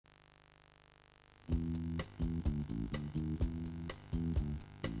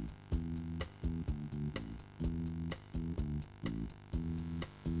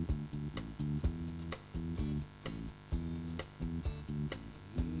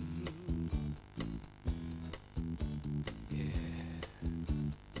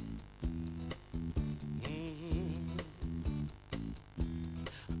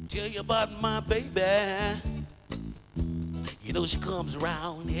Tell you about my baby. You know she comes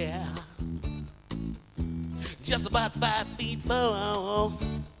around here, just about 5 feet 4,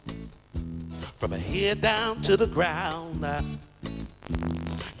 from her head down to the ground.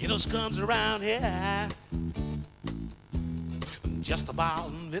 You know she comes around here, just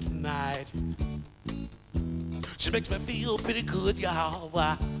about midnight. She makes me feel pretty good,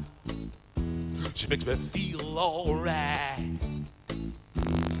 y'all. She makes me feel alright.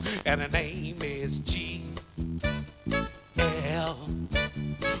 And her name is G-L-O-R-I.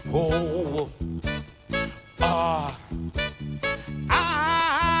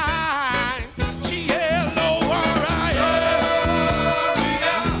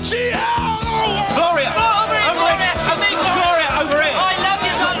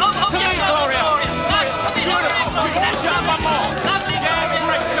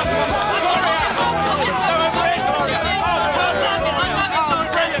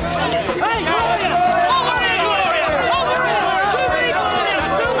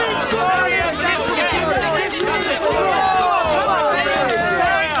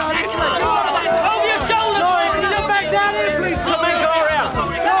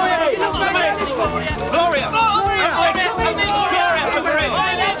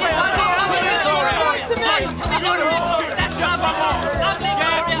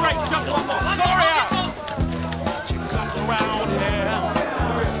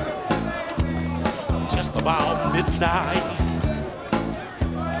 About midnight,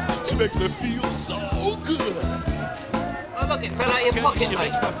 she makes me feel so good. Oh look, it fell out of your pocket, she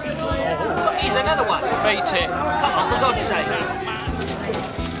mate. Makes me feel Look, here's another one. Beat it. Come on, for God's sake.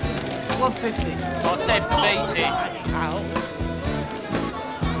 150. I said beat it.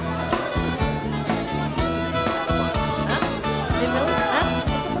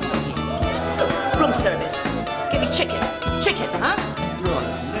 Room service. Give me chicken. Chicken, huh? Right,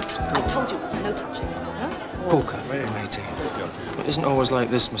 let's go. I told you, no touching. Corker, matey. It isn't always like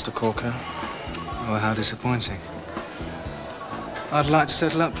this, Mr. Corker. Well, how disappointing. I'd like to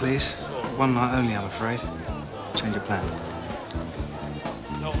settle up, please. One night only, I'm afraid. Change of plan.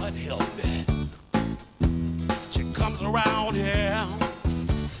 Lord help me. She comes around here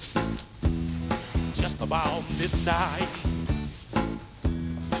just about midnight.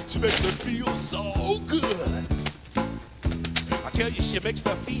 She makes me feel so good. I tell you, she makes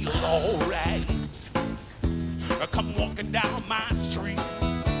me feel all right. Come walking down my street,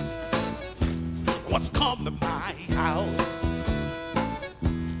 what's come to my house?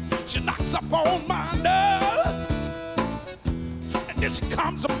 She knocks up on my door, and then she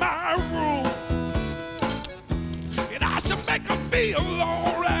comes to my room, and I should make her feel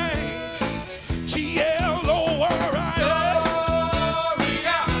all right. G-L-O-R-I-A,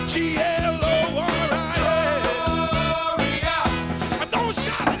 G-L-O-R-I-A. I don't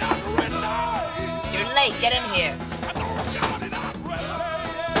shout it out right now. You're late. Get in here.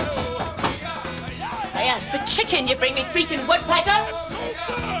 I asked for chicken. You bring me freaking woodpecker? It's so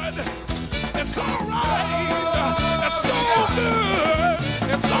good. It's all right. It's so good.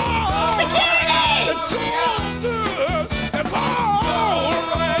 It's all Security! It's so good. It's all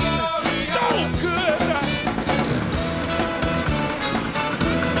right. So good.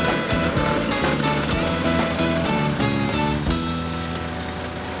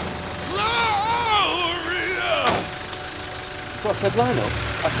 Well, I said, Lionel,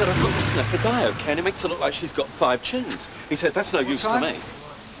 I said, I've got to snap a die, okay? And it makes it look like she's got 5 chins. He said, that's no use to me.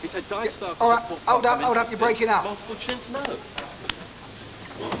 He said, die star... All right, hold up, you're breaking up. Multiple chins, no.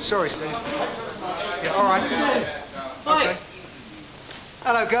 Sorry, Steve. Yeah, all right. Okay.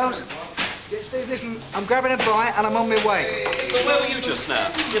 Hello, girls. Yeah, Steve, listen, I'm grabbing a bite and I'm on my way. So where were you just now?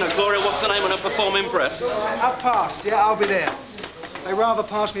 You know, Gloria, what's her name on her performing breasts? I've passed, yeah, I'll be there. They rather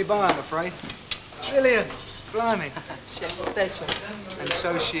pass me by, I'm afraid. Lillian, blimey. Chef special. And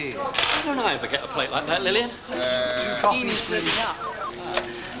so she is. Why don't I ever get a plate like that, Lillian? 2 coffees, please.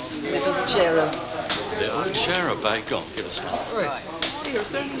 Little cherub. Little cherub, eh? Go on, give us one. Right. Here, is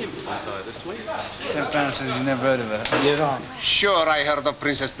there any info die this week? £10 says you've never heard of her. You don't? Sure, I heard of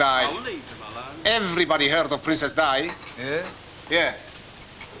Princess Di. I'll leave him alone. Everybody heard of Princess Di. Yeah? Yeah.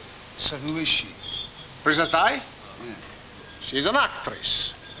 So who is she? Princess Di? Yeah. She's an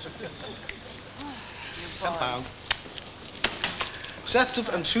actress. £10. Receptive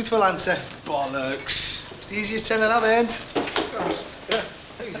and truthful answer. Bollocks. It's the easiest 10 I've earned.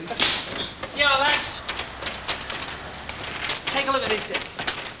 Yeah, lads. Take a look at this dick.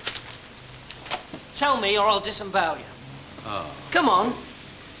 Tell me or I'll disembowel you. Oh. Come on.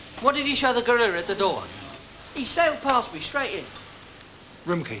 What did he show the gorilla at the door? He sailed past me straight in.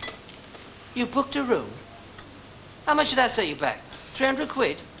 Room key. You booked a room? How much did that set you back? 300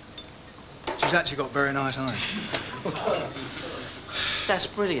 quid? She's actually got very nice eyes. That's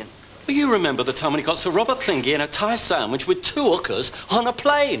brilliant. Well, you remember the time when he got Sir Robert Thingy in a Thai sandwich with 2 hookers on a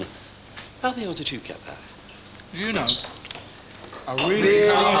plane? How the hell did you get that? You know, I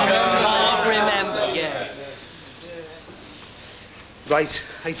really can't remember, yeah. Right,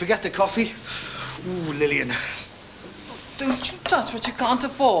 hey, forget the coffee. Ooh, Lillian. Don't you touch what you can't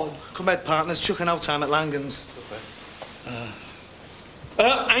afford. Come ahead, partners, chucking out time at Langan's.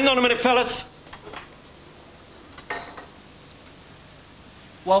 Hang on a minute, fellas.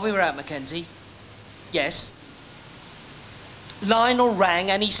 While we were out, Mackenzie, yes, Lionel rang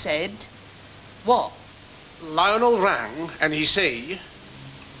and he said, what? Lionel rang and he say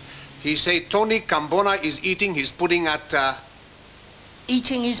Tony Cambona is eating his pudding at...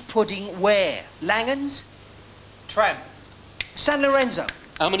 Eating his pudding where? Langan's? Tramp. San Lorenzo?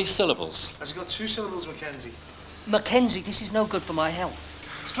 How many syllables? Has he got 2 syllables, Mackenzie? Mackenzie, this is no good for my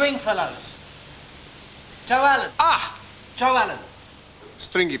health. Stringfellows. Joe Allen. Ah! Joe Allen.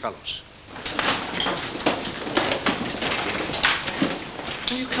 Stringy fellows.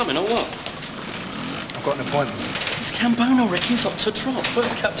 Are you coming or what? I've got an appointment. It's Cambona, Rick. He's up to trot.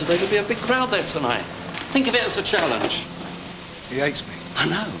 First cap today, there'll be a big crowd there tonight. Think of it as a challenge. He hates me. I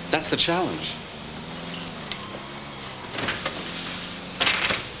know. That's the challenge.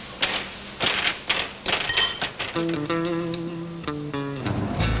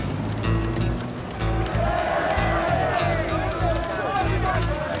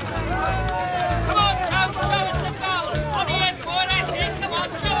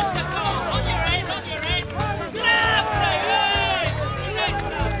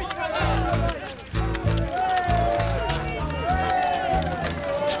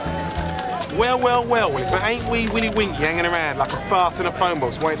 Well, if it ain't wee Willy Winky hanging around like a fart in a phone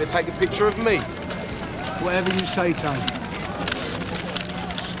box waiting to take a picture of me. Whatever you say, Tony.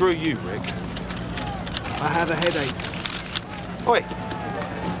 Screw you, Rick. I have a headache. Oi.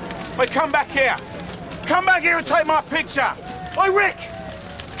 Oi, come back here. Come back here and take my picture. Oi, Rick.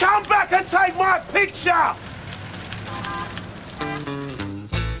 Come back and take my picture.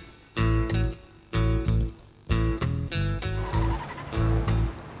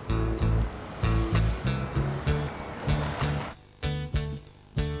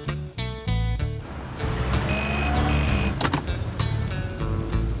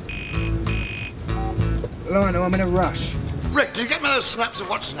 Lionel, I'm in a rush. Rick, did you get me those snaps of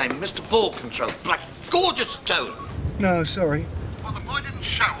what's his name? Mr. Ball Control. Black, gorgeous stone. No, sorry. Well, the boy didn't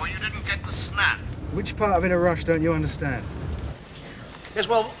show or you didn't get the snap. Which part of in a rush don't you understand? Yes,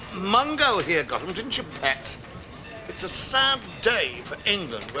 well, Mungo here got him, didn't you, pet? It's a sad day for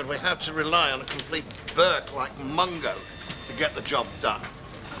England when we have to rely on a complete Burke like Mungo to get the job done.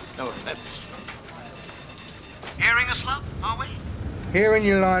 No offence. Hearing us, love, are we? Hearing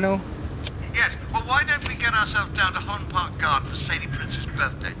you, Lionel. Yes, well, why don't we get ourselves down to Holland Park Garden for Sadie Prince's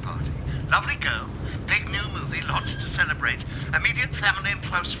birthday party? Lovely girl, big new movie, lots to celebrate. Immediate family and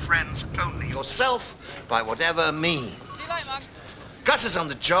close friends only. Yourself, by whatever means. See you later, Mug. Gus is on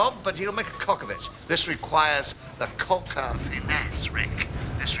the job, but he'll make a cock of it. This requires the coca finesse, Rick.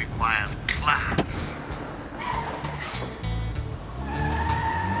 This requires class.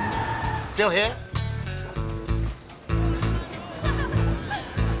 Still here?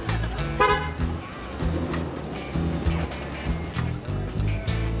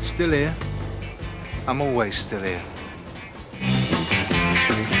 Still here. I'm always still here.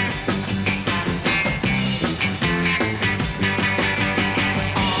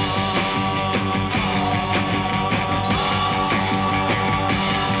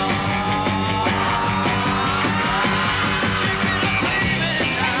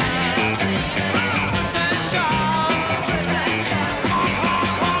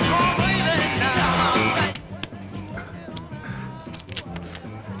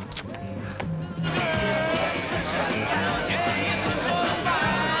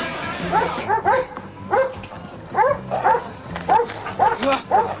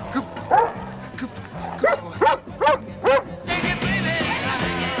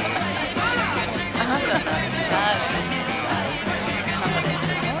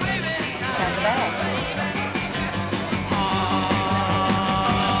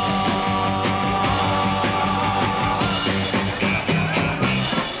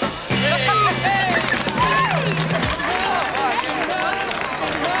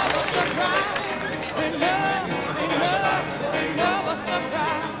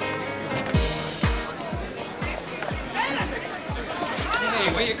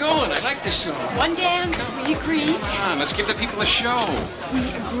 Where you going? I like this song. One dance, we agreed. Come on, let's give the people a show. We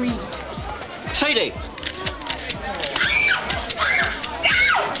agreed. Sadie!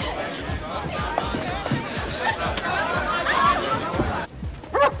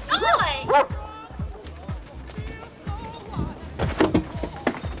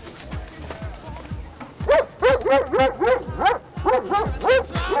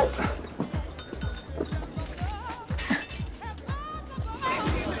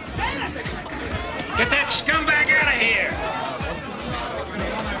 Get that scumbag out of here!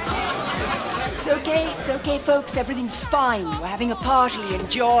 It's okay, folks. Everything's fine. We're having a party.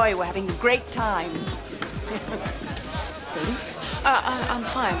 Enjoy. We're having a great time. Sadie? I'm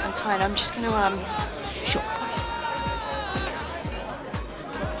fine. I'm just gonna, Sure.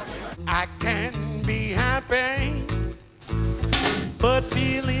 I can be happy, but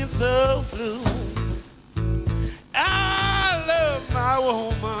feeling so blue. I love my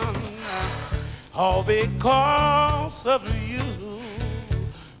woman, all because of you.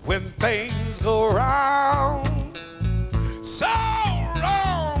 When things go wrong, so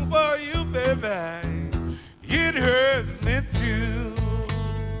wrong for you, baby, it hurts me too.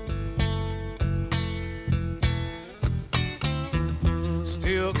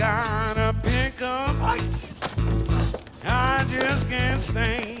 Still gotta pick up, I just can't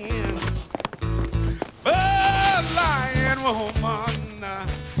stand the lying woman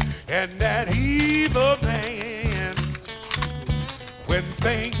and that evil man. When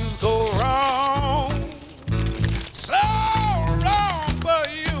things go wrong, so wrong for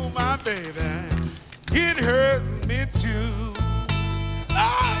you, my baby, it hurts me too.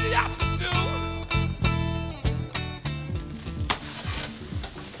 Oh, yes, it do.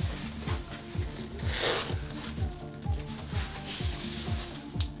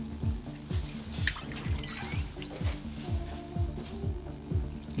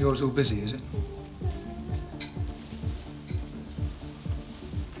 Yours all busy, is it?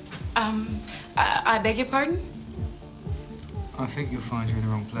 I beg your pardon? I think you'll find you're in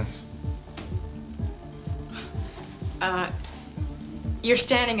the wrong place. You're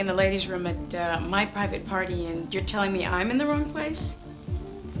standing in the ladies' room at my private party and you're telling me I'm in the wrong place?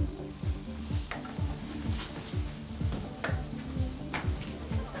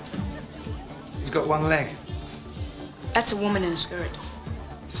 He's got one leg. That's a woman in a skirt.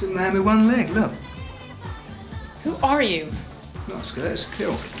 It's a man with one leg, look. Who are you? Not a skirt, it's a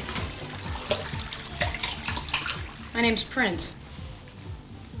kilt. My name's Prince.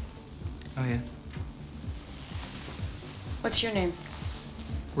 Oh, yeah. What's your name?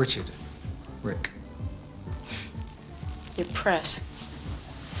 Richard. Rick. Your press.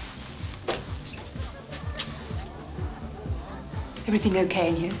 Everything okay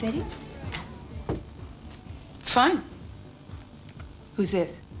in here, Sadie? Fine. Who's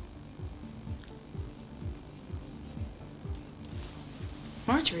this?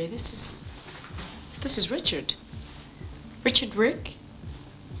 Marjorie, this is Richard. Richard Rick?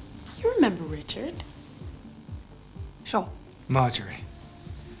 You remember Richard? Sure. Marjorie.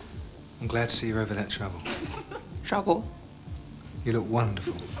 I'm glad to see you're over that trouble. Trouble? You look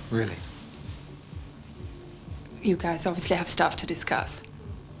wonderful, really. You guys obviously have stuff to discuss.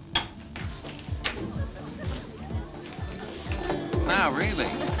 Wow, really?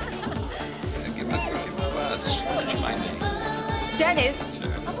 Give him a buzz. What's my name? Dennis!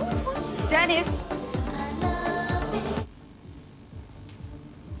 Dennis!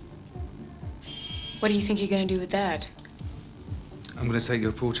 What do you think you're gonna do with that? I'm going to take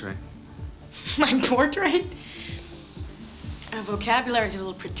your portrait. My portrait? Our vocabulary's a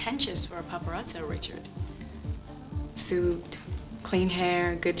little pretentious for a paparazzo, Richard. Suit, clean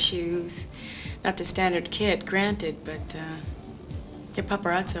hair, good shoes. Not the standard kid, granted, but you're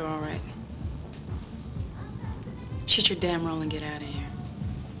paparazzo, all right. Shoot your damn roll and get out of here.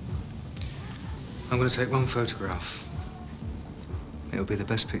 I'm going to take one photograph. It'll be the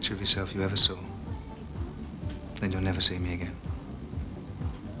best picture of yourself you ever saw. Then you'll never see me again.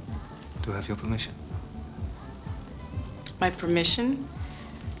 Do I have your permission? My permission?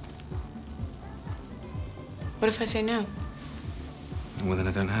 What if I say no? Well, then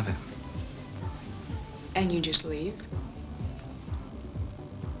I don't have it. And you just leave?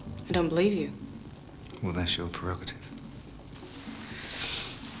 I don't believe you. Well, that's your prerogative.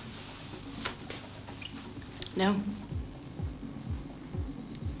 No.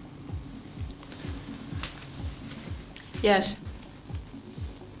 Yes.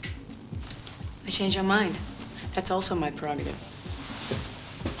 I changed my mind. That's also my prerogative.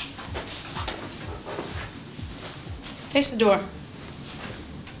 Face the door.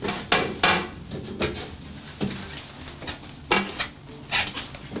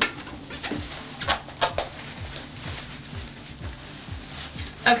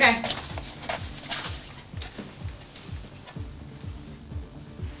 Okay.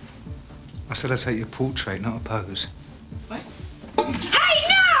 I said I'd take your portrait, not a pose. What? Hey,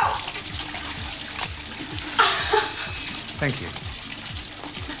 no! Thank you.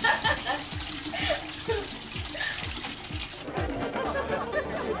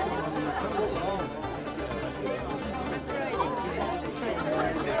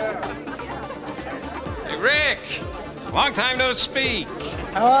 Rick! Long time no speak.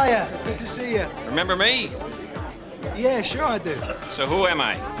 How are you? Good to see you. Remember me? Yeah, sure I do. So who am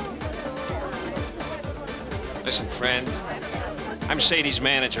I? Listen, friend. I'm Sadie's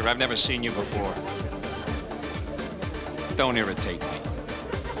manager. I've never seen you before. Don't irritate me.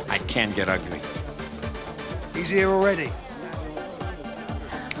 I can get ugly. He's here already.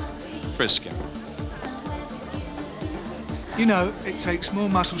 Frisk him. You know, it takes more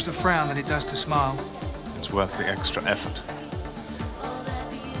muscles to frown than it does to smile. It's worth the extra effort.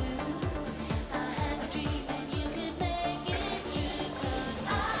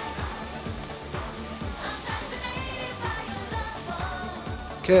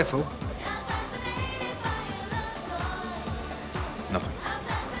 Careful. Nothing.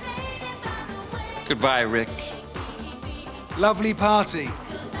 Goodbye, Rick. Lovely party.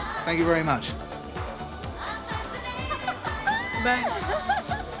 Thank you very much. Bye.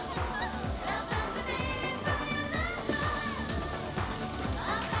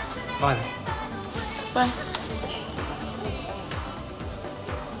 Bye then. Bye.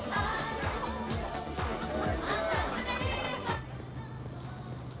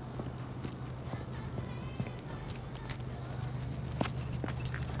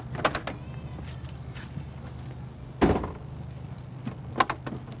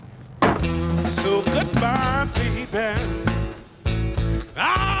 So goodbye, baby.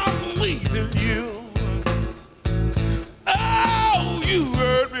 I'm leaving you. Oh, you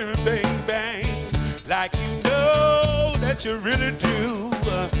hurt me, baby, like you know that you really do.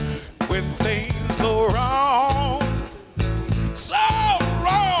 When things go wrong, so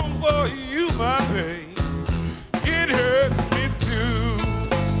wrong for you, my baby, it hurts me too.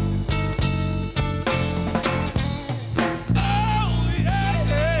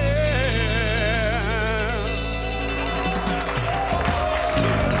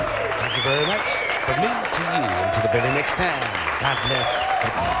 Very much. From me to you, until the very next time. God bless.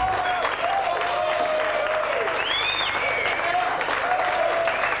 Good night.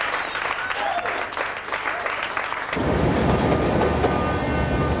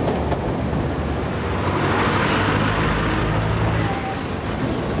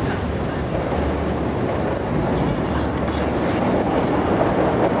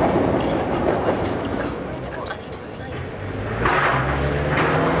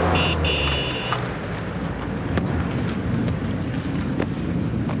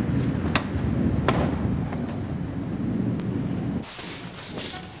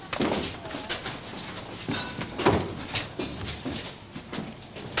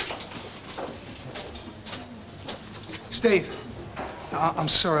 Steve, I'm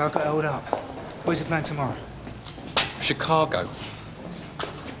sorry, I got held up. Where's the plan tomorrow? Chicago.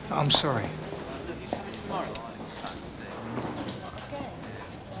 I'm sorry.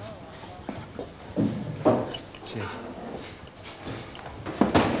 Cheers.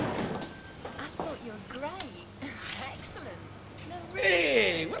 I thought you were great. Excellent.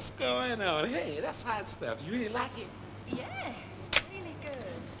 Hey, what's going on? Hey, that's hot stuff. You really like it? Yeah, it's really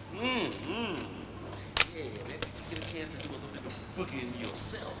good. Mm-hmm. Yeah, let me get a chance to do a little bit of booking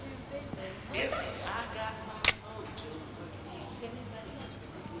yourself. Too busy. Yes, I got my own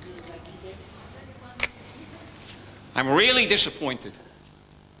I'm really disappointed.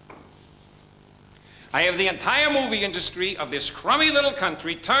 I have the entire movie industry of this crummy little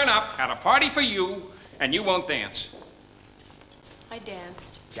country turn up at a party for you, and you won't dance. I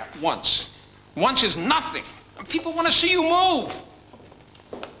danced. Yeah, once. Once is nothing. People want to see you move.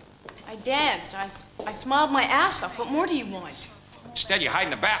 I danced. I smiled my ass off. What more do you want? Instead, you hide in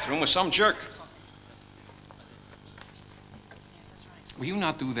the bathroom with some jerk. Yes, that's right. Will you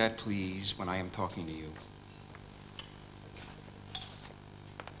not do that, please, when I am talking to you?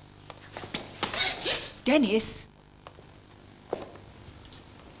 Dennis.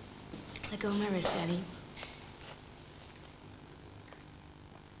 Let go of my wrist, Daddy.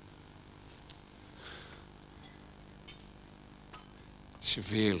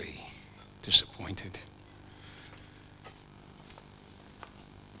 Severely disappointed.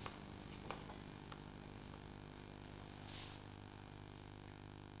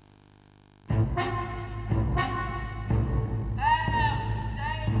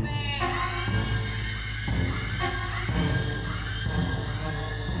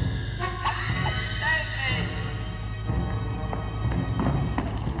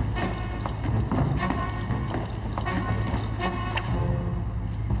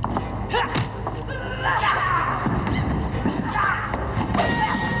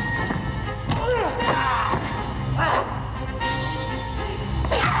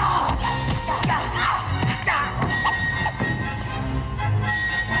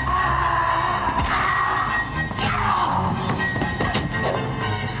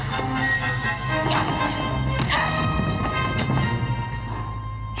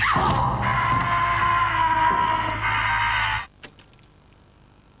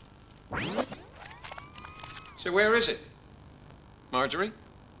 So where is it? Marjorie?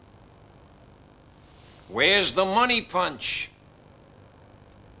 Where's the money punch?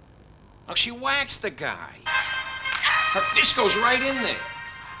 Oh, she whacked the guy. Her fist goes right in there.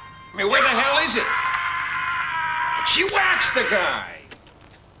 I mean, where the hell is it? She whacks the guy.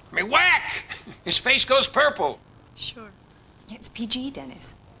 I mean, whack! His face goes purple. Sure. It's PG,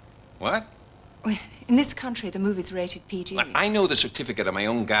 Dennis. What? In this country, the movie's rated PG. Look, I know the certificate of my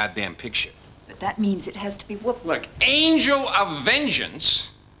own goddamn picture. But that means it has to be whooped. Look, Angel of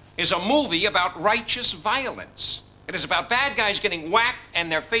Vengeance is a movie about righteous violence. It is about bad guys getting whacked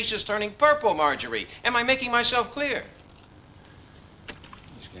and their faces turning purple, Marjorie. Am I making myself clear?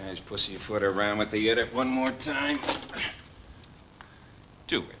 These guys pussyfoot around with the edit one more time.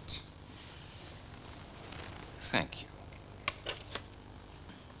 Do it. Thank you.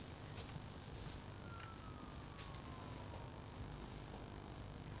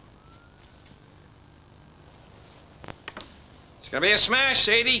 It's gonna be a smash,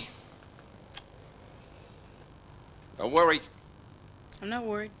 Sadie. Don't worry. I'm not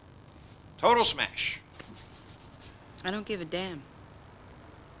worried. Total smash. I don't give a damn.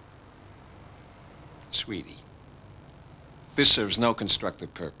 Sweetie, this serves no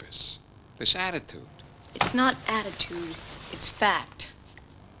constructive purpose. This attitude. It's not attitude, it's fact.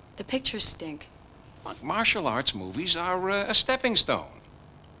 The pictures stink. Look, martial arts movies are a stepping stone.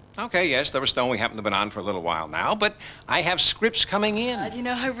 Okay, yes, they're a stone we happen to have been on for a little while now, but I have scripts coming in. You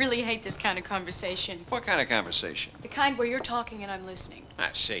know, I really hate this kind of conversation. What kind of conversation? The kind where you're talking and I'm listening. Ah,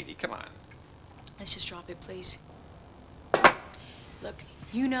 Sadie, come on. Let's just drop it, please. Look,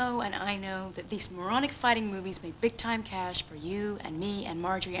 you know and I know that these moronic fighting movies make big-time cash for you and me and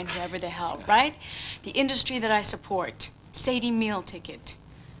Marjorie and whoever the hell, right? The industry that I support. Sadie meal ticket.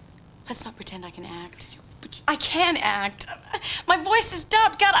 Let's not pretend I can act. I can act. My voice is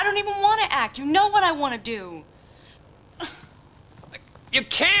dubbed. God, I don't even want to act. You know what I want to do. You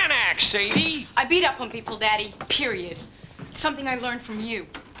can act, Sadie. I beat up on people, Daddy. Period. It's something I learned from you.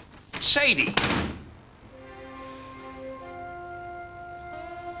 Sadie.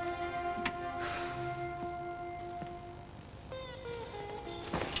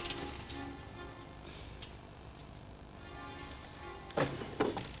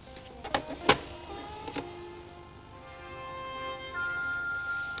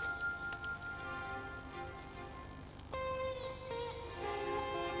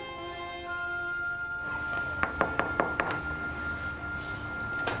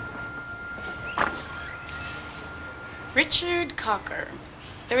 Richard Cocker,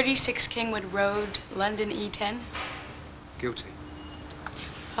 36 Kingwood Road, London E10. Guilty.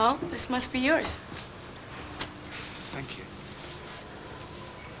 Oh, this must be yours. Thank you.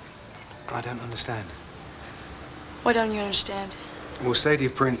 I don't understand. What don't you understand? Well, Sadie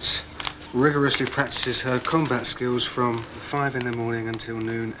Prince rigorously practices her combat skills from 5 in the morning until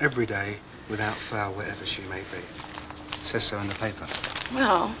noon every day, without fail, wherever she may be. It says so in the paper.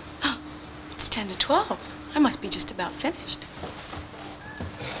 Well, it's 10 to 12. I must be just about finished.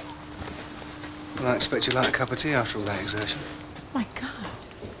 Well, I expect you'd like a cup of tea after all that exertion. My God.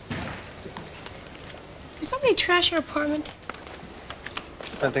 Did somebody trash your apartment?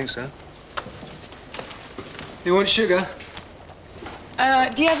 I don't think so. You want sugar?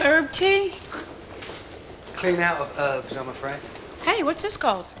 Do you have herb tea? Clean out of herbs, I'm afraid. Hey, what's this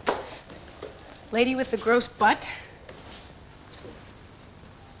called? Lady with the gross butt?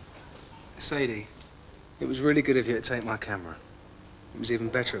 Sadie, it was really good of you to take my camera. It was even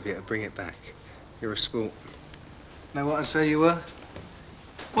better of you to bring it back. You're a sport. Know what I say you were?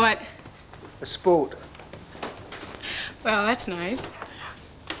 What? A sport. Well, that's nice.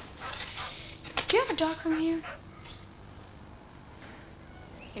 Do you have a darkroom here?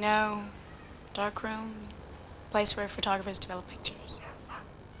 You know, darkroom, place where photographers develop pictures.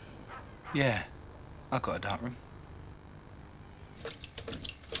 Yeah, I've got a darkroom.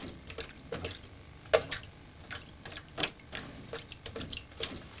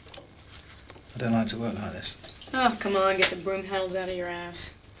 I don't like to work like this. Oh, come on, get the broom handles out of your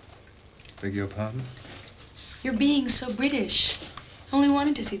ass. Beg your pardon? You're being so British. I only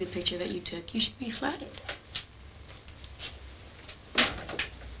wanted to see the picture that you took. You should be flattered.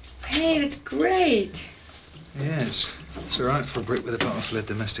 Hey, that's great. Yes, it's all right for a Brit with a bottle full of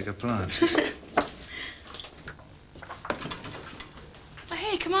domestic appliances. Oh,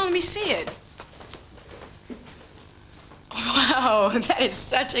 hey, come on, let me see it. Wow, that is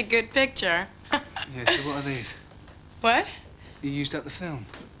such a good picture. Yeah, so what are these? What? You used up the film.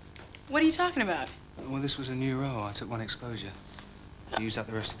 What are you talking about? Well, this was a new roll. I took one exposure. You used up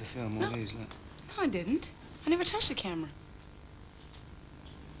the rest of the film, all these, look. No, I didn't. I never touched the camera.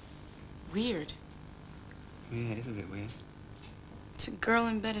 weird. Yeah, it is a bit weird. It's a girl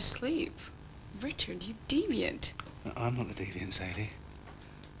in bed asleep. Richard, you deviant. No, I'm not the deviant, Sadie.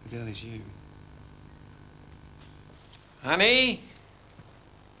 The girl is you. Honey?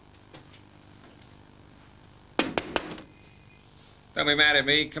 Don't be mad at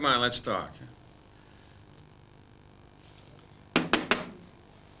me. Come on, let's talk.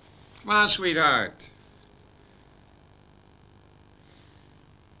 Come on, sweetheart.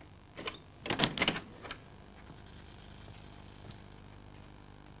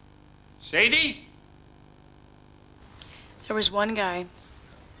 Sadie? There was one guy.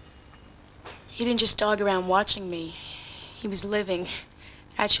 He didn't just dog around watching me. He was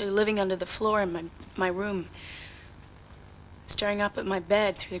actually living under the floor in my room, staring up at my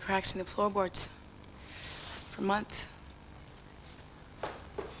bed through the cracks in the floorboards for months.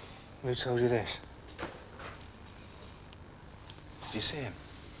 Who told you this? Did you see him?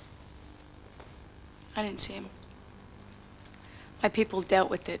 I didn't see him. My people dealt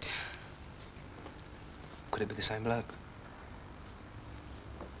with it. Could it be the same bloke?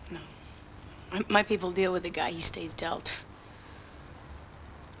 No. My people deal with the guy. He stays dealt.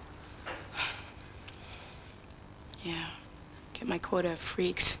 Yeah. Get my quota of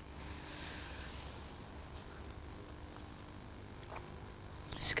freaks.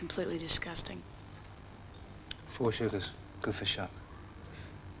 It's completely disgusting. 4 sugars. Good for shock.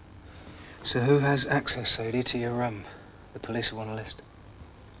 So who has access, Sadie, to your room? The police are on a list.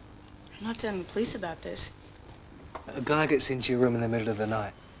 I'm not telling the police about this. A guy gets into your room in the middle of the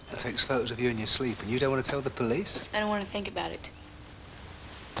night and takes photos of you in your sleep, and you don't want to tell the police? I don't want to think about it.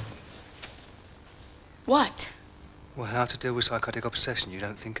 What? Well, how to deal with psychotic obsession? You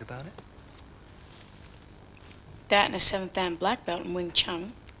don't think about it? That and a 7th Dan black belt in Wing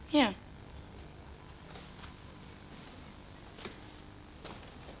Chun. Yeah.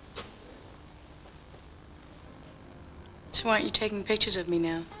 So why aren't you taking pictures of me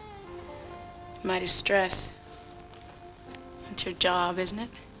now? My distress. It's your job, isn't it?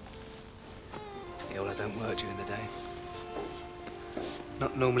 Yeah, well, I don't work during the day.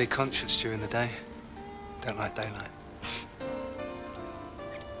 Not normally conscious during the day. Don't like daylight.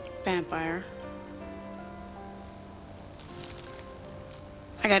 Vampire.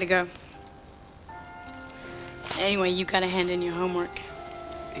 I gotta go. Anyway, you gotta hand in your homework.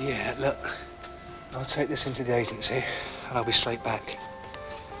 Yeah, look. I'll take this into the agency, and I'll be straight back.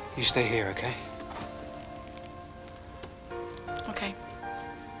 You stay here, okay? Okay.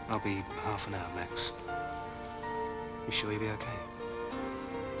 I'll be half an hour max. You sure you'll be okay?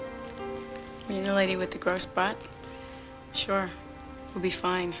 Me and the lady with the gross butt? Sure. We'll be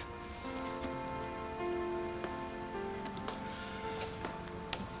fine.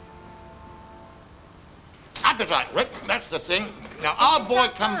 Appetite, Rick, that's the thing. Now, our boy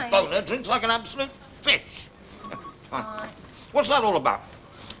Cambona drinks like an absolute fish. What's that all about?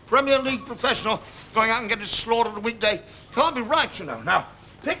 Premier League professional going out and getting slaughtered a weekday? Can't be right, you know. Now,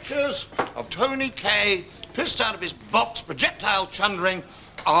 pictures of Tony Kaye pissed out of his box, projectile chundering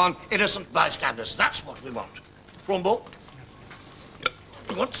on innocent bystanders. That's what we want. Prawn ball?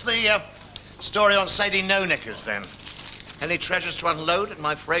 What's the story on Sadie No-Knickers, then? Any treasures to unload at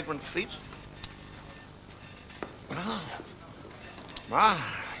my fragrant feet? Ah. My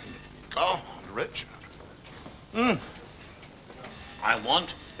God, Richard. I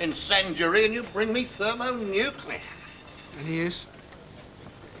want incendiary and you bring me thermonuclear. And he is?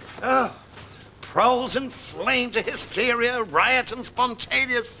 Oh, proles inflamed to hysteria, riot and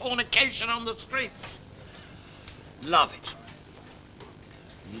spontaneous fornication on the streets. Love it.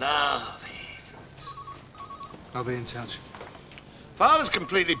 Love it. I'll be in touch. Father's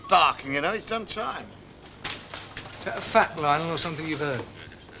completely barking, you know. He's done time. Is that a fact, Lionel, or something you've heard?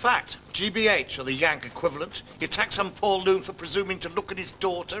 Fact. GBH, or the Yank equivalent. He attacked some poor loon for presuming to look at his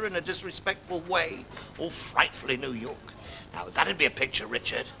daughter in a disrespectful way. All frightfully New York. Now, that'd be a picture,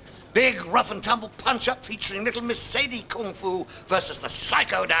 Richard. Big, rough and tumble punch-up featuring little Miss Sadie Kung Fu versus the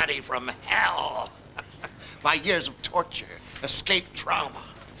psycho daddy from hell. My years of torture, escape trauma.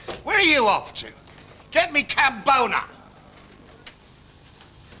 Where are you off to? Get me Cambona.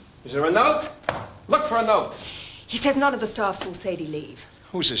 Is there a note? Look for a note. He says none of the staff saw Sadie leave.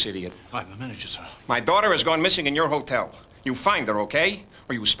 Who's this idiot? I'm the manager, sir. My daughter has gone missing in your hotel. You find her, okay?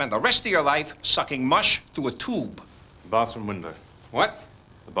 Or you spend the rest of your life sucking mush through a tube. The bathroom window. What?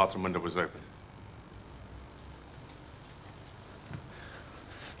 The bathroom window was open.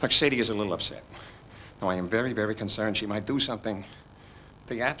 Look, Sadie is a little upset. Now, I am very, very concerned she might do something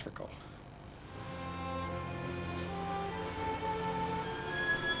theatrical.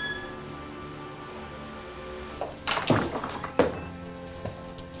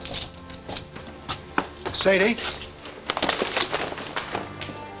 Sadie?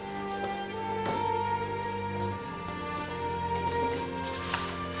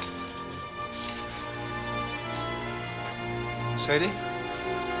 Sadie?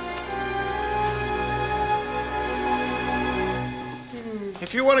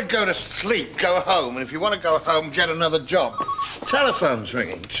 If you want to go to sleep, go home. And if you want to go home, get another job. Telephone's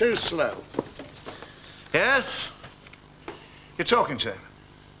ringing. Too slow. Yes? You're talking to him?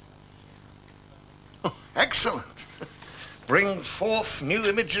 Oh, excellent. Bring forth new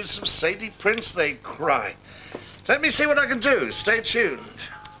images of Sadie Prince, they cry. Let me see what I can do. Stay tuned.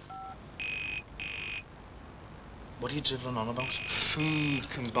 What are you dribbling on about? Food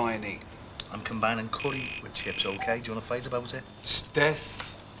combining. I'm combining curry with chips, OK? Do you want to fight about it? It's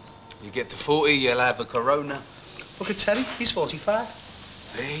death. You get to 40, you'll have a Corona. Look at Terry. He's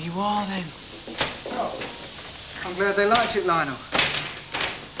 45. There you are, then. Oh, I'm glad they liked it, Lionel.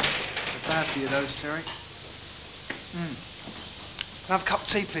 They're bad for you, those, Terry. Can I have a cup of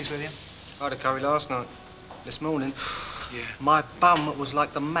tea, please, Lillian? I had a curry last night. This morning. Yeah. My bum was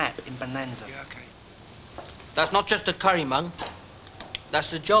like the map in Bonanza. Yeah, OK. That's not just a curry, Mung.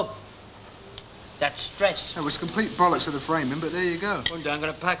 That's the job. That's stress. It was complete bollocks of the framing, but there you go. One day I'm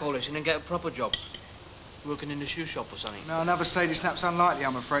going to pack all this in and get a proper job. Working in the shoe shop or something. No, another Sadie Snap's unlikely,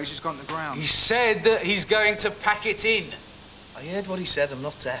 I'm afraid. She's gone to the ground. He said that he's going to pack it in. I heard what he said. I'm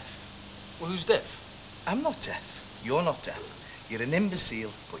not deaf. Well, who's deaf? I'm not deaf. You're not deaf. You're an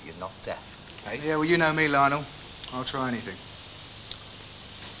imbecile, but you're not deaf. Hey? Yeah, well, you know me, Lionel. I'll try anything.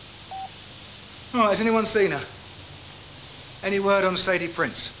 All right, has anyone seen her? Any word on Sadie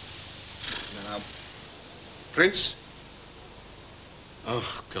Prince? Prince,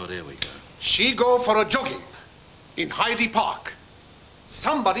 Oh, God, here we go. she go for a jogging in Hyde Park.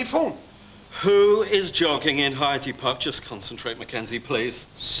 Somebody phone. Who is jogging in Hyde Park? Just concentrate, Mackenzie, please.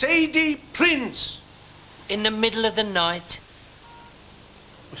 Sadie Prince. In the middle of the night.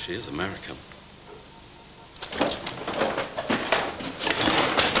 Well, she is American.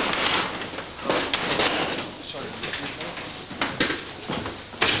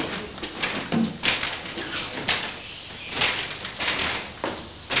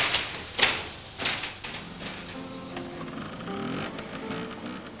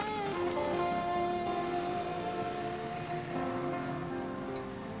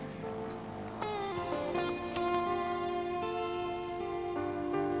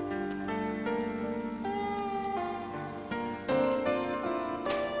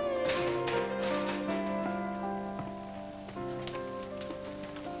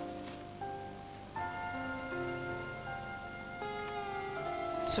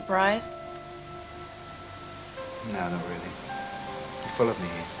 Surprised? No, not really. You followed me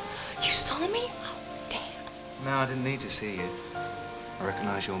here. You saw me? Oh, damn. No, I didn't need to see you. I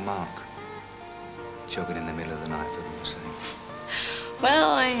recognise your mark. Jogging in the middle of the night, for God's sake.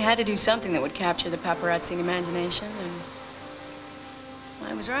 Well, I had to do something that would capture the paparazzi imagination, and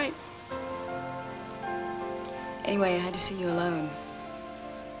I was right. Anyway, I had to see you alone.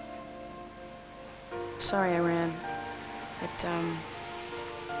 Sorry I ran, but,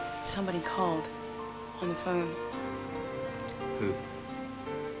 somebody called on the phone. Who?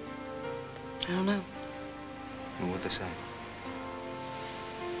 I don't know. What would they say?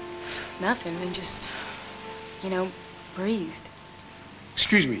 Nothing. They just, you know, breathed.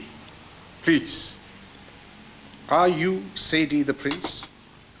 Excuse me, please. Are you Sadie the Prince?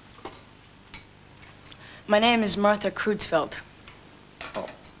 My name is Martha Kreutzfeldt. Oh.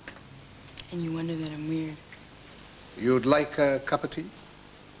 And you wonder that I'm weird. You'd like a cup of tea?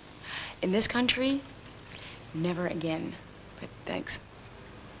 In this country, never again. But thanks.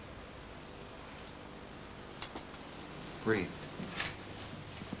 Breathe.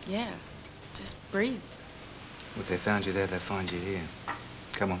 Yeah, just breathe. If they found you there, they'll find you here.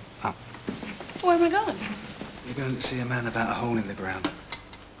 Come on, up. Where am I going? You're going to see a man about a hole in the ground.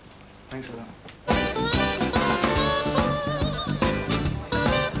 Thanks a lot.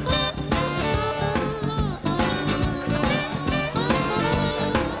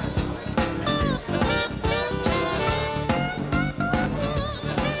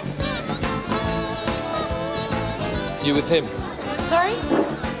 You with him? Sorry?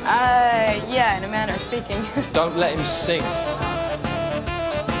 Yeah, in a manner of speaking. Don't let him sing.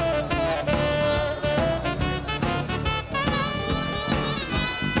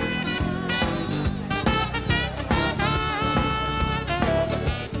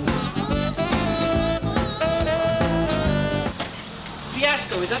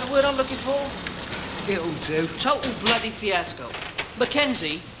 Fiasco, is that the word I'm looking for? It'll do. Total bloody fiasco.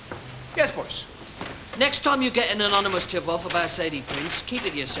 Mackenzie? Yes, boys. Next time you get an anonymous tip-off about Sadie Prince, keep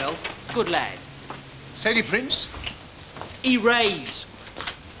it yourself. Good lad. Sadie Prince? Erase.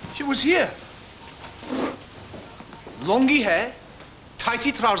 She was here. Longy hair,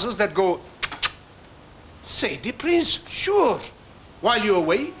 tighty trousers that go... Sadie Prince, sure. While you were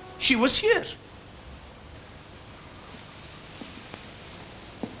away, she was here.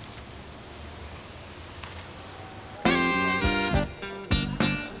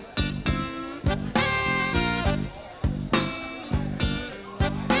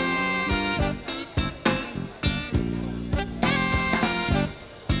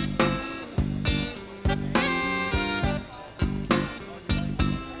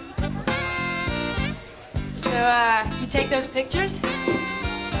 You take those pictures?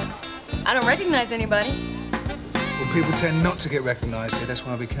 I don't recognize anybody. Well, people tend not to get recognized here. That's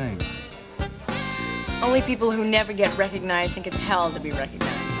why we came. Only people who never get recognized think it's hell to be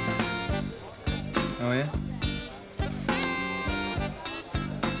recognized. Oh, yeah?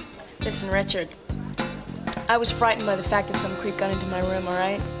 Listen, Richard. I was frightened by the fact that some creep got into my room, all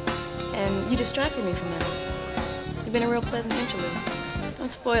right? And you distracted me from that. You've been a real pleasant interlude. Don't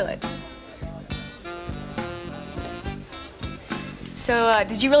spoil it. So,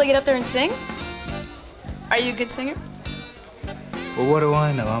 did you really get up there and sing? Are you a good singer? Well, what do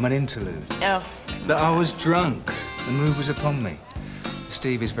I know? I'm an interlude. Oh. Look, I was drunk. The mood was upon me.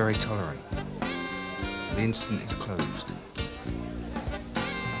 Steve is very tolerant. The incident is closed.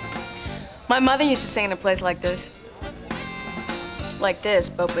 My mother used to sing in a place like this. Like this,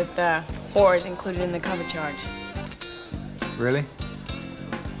 but with whores included in the cover charge. Really?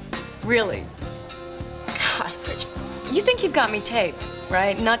 Really? God, Richard. You think you've got me taped,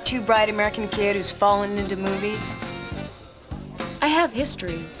 right? Not too bright American kid who's fallen into movies. I have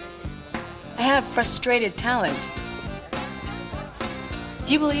history. I have frustrated talent.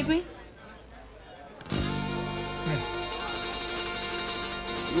 Do you believe me? Yeah.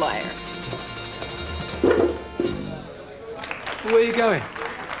 Liar. Where are you going?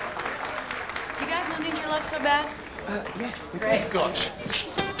 Do you guys want to need your love so bad? Yeah. Great. Scotch.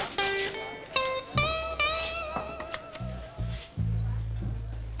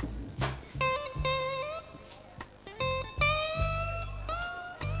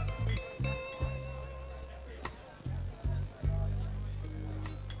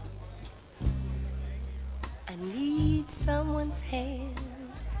 I need someone's hand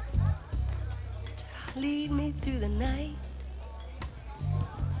to lead me through the night.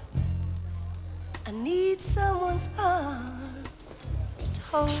 I need someone's arms to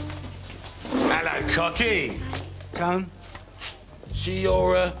hold. Hello, Cocky. Tone? She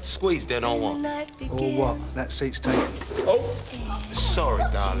your squeeze then or what? Or what? That seat's taken. Oh, sorry,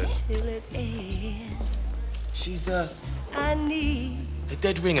 darling. Till it ends. She's I need a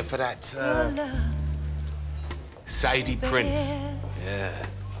dead ringer for that your love. Sadie Prince. Yeah.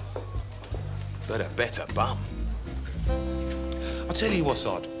 But a better bum. I'll tell you what's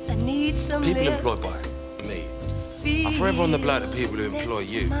odd. I need some People lips employed by me are forever on the blood of people who employ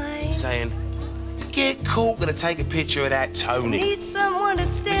you, saying, get caught, gonna take a picture of that I Tony. need someone to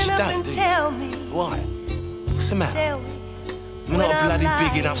stand you up don't, and do you? tell me. Why? What's the matter? Tell me I'm not when a I'm bloody lying.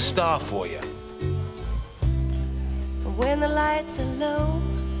 big enough star for you. When the lights are low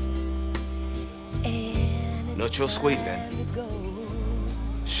and it's Not your squeeze then. time to go.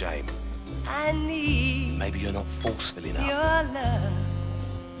 Shame. I need Maybe you're not forceful enough. your love.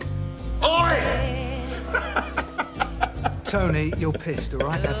 Tony, you're pissed, all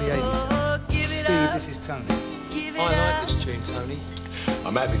right? Now behave yourself. Steve, this is Tony. I like this tune, Tony.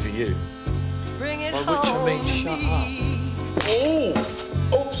 I'm happy for you. Bring it By which I mean, shut up. Oh!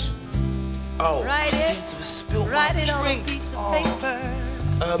 Oops! Oh, Write I it, seem to have spilled write my it on a drink. piece of paper.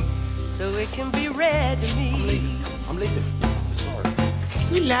 So it can be read to me. I'm leaving. Sorry.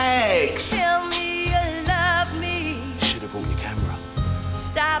 Relax. Tell me you love me. Should have brought your camera.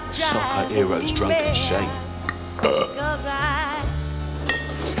 Stop Soccer driving heroes me drunk in mad. shame. Cause I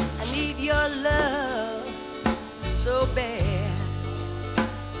need your love so bad.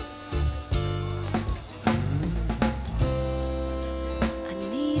 I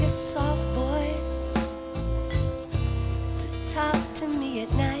need a soft voice to talk to me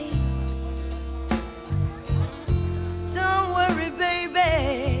at night. Don't worry,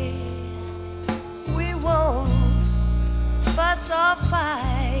 baby, we won't fuss or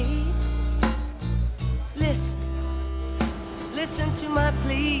fight. Listen to my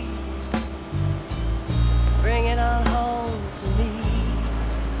plea. Bring it on home to me.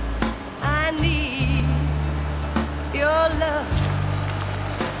 I need your love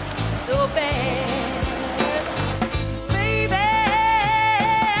so bad. Baby,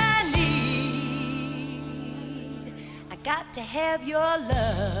 I got to have your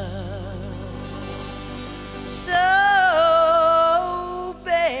love. so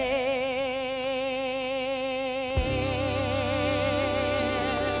bad.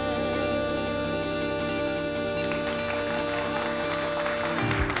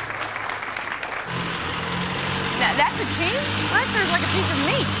 That's a team? Well, that sounds like a piece of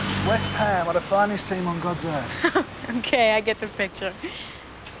meat. West Ham are the finest team on God's earth. Okay, I get the picture.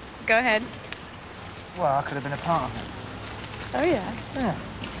 Go ahead. Well, I could have been a part of it. Oh, yeah? Yeah.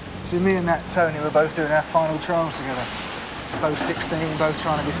 See, me and that Tony were both doing our final trials together. Both 16, both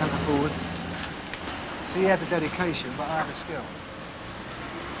trying to be centre forward. See, he had the dedication, but I had the skill.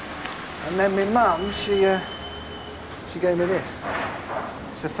 And then my mum, she gave me this.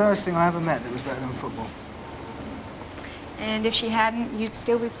 It's the first thing I ever met that was better than football. And if she hadn't, you'd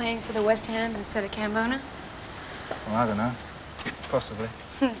still be playing for the West Hams instead of Cambona? Well, I don't know. Possibly.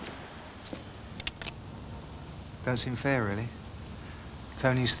 Don't seem fair, really.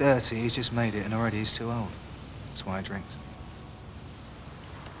 Tony's 30, he's just made it, and already he's too old. That's why he drinks.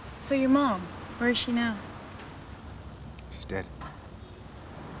 So your mom, where is she now? She's dead.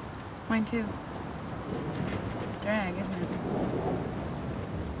 Mine too. Drag, isn't it?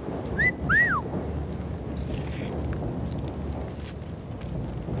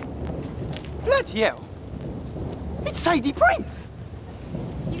 Bloody hell! It's Sadie Prince!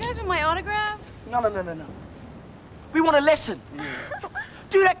 You guys want my autograph? No. We want a lesson.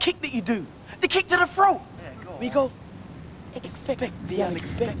 Do that kick that you do. The kick to the throat. Yeah, go on. We go, expect the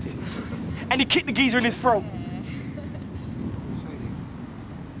unexpected. And he kicked the geezer in his throat. Sadie.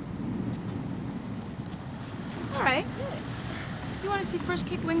 All right. You want to see first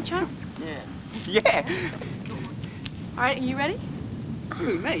kick Wing Chun? Yeah. All right, are you ready?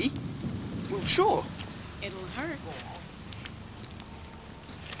 Who, me? Well, sure. It'll hurt.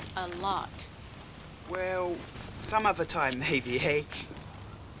 A lot. Well, some other time, maybe, eh?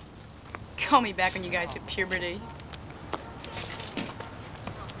 Call me back when you guys hit puberty.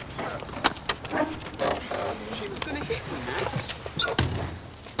 She was gonna hit me, man.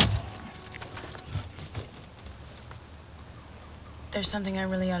 There's something I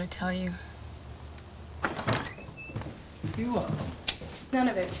really ought to tell you. You what? None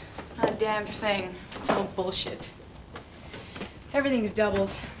of it. Not a damn thing. It's all bullshit. Everything's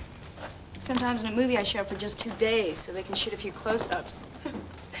doubled. Sometimes in a movie I show up for just 2 days so they can shoot a few close-ups.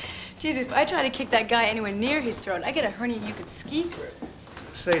 Jesus, if I try to kick that guy anywhere near his throat, I get a hernia you could ski through.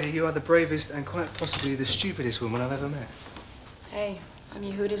 Sadie, you are the bravest and quite possibly the stupidest woman I've ever met. Hey, I'm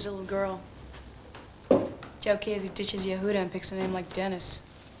Yehuda's little girl. Joke is he ditches Yehuda and picks a name like Dennis.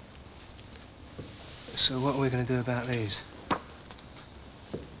 So what are we going to do about these?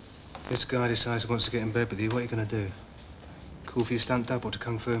 This guy decides he wants to get in bed with you. What are you going to do? Call for your stunt double to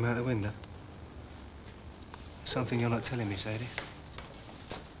kung fu him out the window? Something you're not telling me, Sadie.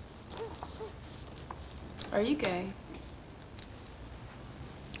 Are you gay?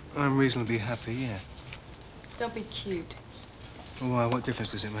 I'm reasonably happy, yeah. Don't be cute. Why? What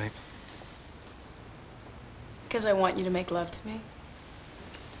difference does it make? Because I want you to make love to me.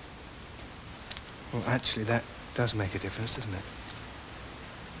 Well, actually, that does make a difference, doesn't it?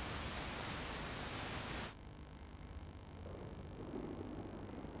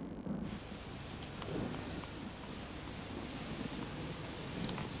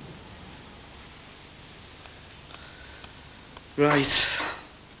 Right.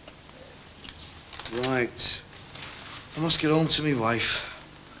 Right. I must get home to me wife.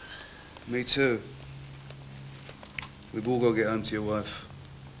 Me too. We've all got to get home to your wife.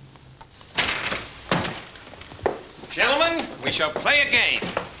 Gentlemen, we shall play a game.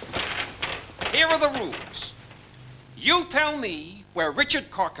 Here are the rules. You tell me where Richard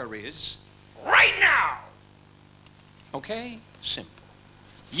Corker is right now. Okay? Simple.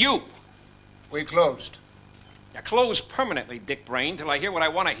 You. We closed. Now close permanently, Dick Brain, till I hear what I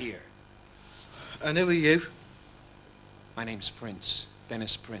want to hear. And who are you? My name's Prince.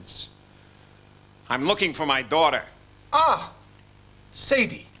 Dennis Prince. I'm looking for my daughter. Ah,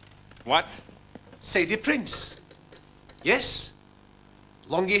 Sadie. What? Sadie Prince. Yes.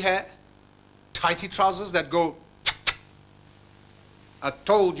 Longy hair, tighty trousers that go... I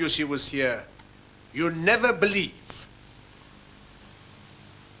told you she was here. You'll never believe.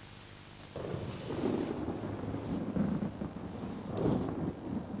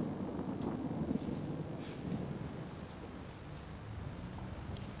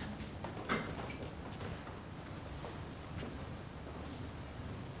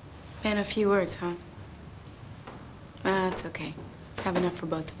 Man, a few words, huh? It's okay. Have enough for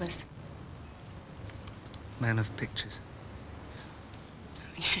both of us. Man of pictures.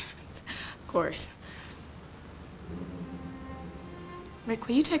 Of course. Rick,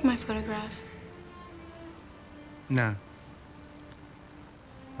 will you take my photograph? No.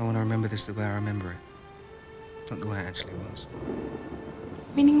 I want to remember this the way I remember it. Not the way it actually was.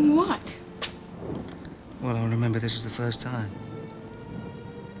 Meaning what? Well, I remember this was the first time.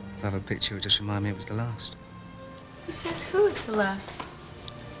 If I have a picture, it just remind me it was the last. Who says who it's the last?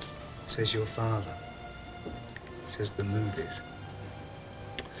 Says your father. Says the movies.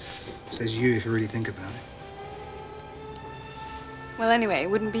 Says you, if you really think about it. Well, anyway, it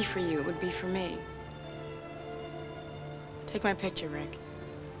wouldn't be for you. It would be for me. Take my picture, Rick.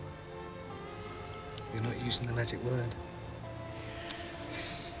 You're not using the magic word.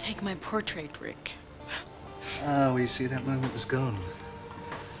 Take my portrait, Rick. Oh, well, you see, that moment was gone.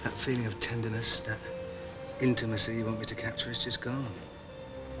 That feeling of tenderness, that intimacy you want me to capture is just gone.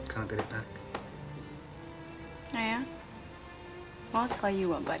 Can't get it back. Oh, yeah? Well, I'll tell you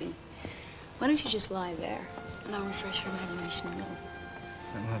what, buddy. Why don't you just lie there, and I'll refresh your imagination a little.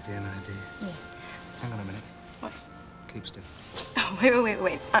 That might be an idea. Yeah. Hang on a minute. What? Keep still. Oh,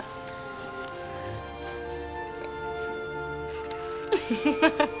 wait.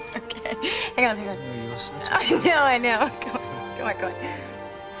 Okay. Hang on. Oh, you're such a... I know. Come on.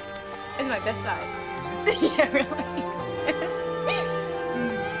 This is my best side. Yeah, really.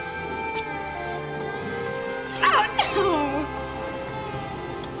 Oh, no!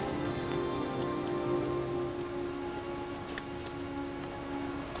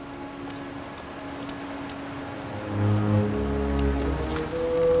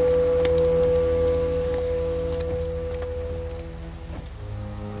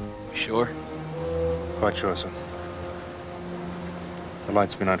 Sure? Quite sure, sir. The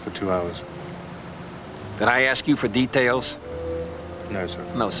light's been out for 2 hours. Did I ask you for details? No, sir.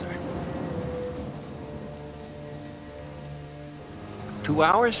 No, sir. 2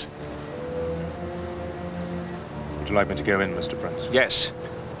 hours? Would you like me to go in, Mr. Prince? Yes.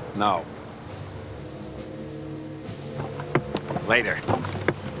 No. Later.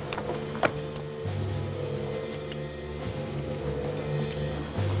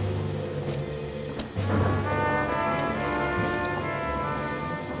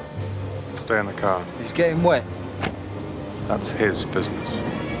 Stay in the car. He's getting wet. That's his business.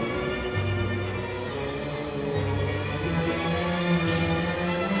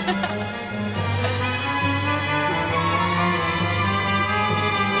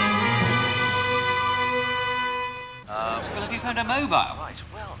 Well, have you found a mobile? Right,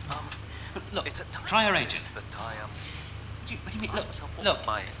 well, look, it's a tie. try your agent. The tie, What do you mean? Look,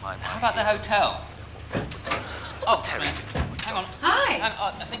 my how about the hotel? Oh, Terry. Hang on. Hi. Hang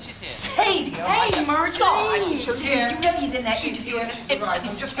on, I think she's here. Sadie, Hey, Marjorie. God, She's here. do you know he's in that She's interview? here, she's arrived.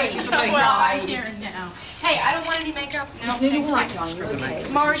 I'm just taking some Well, makeup. I'm here now. Hey, I don't want any makeup. No, No, you're thank right, you. darling. You're okay.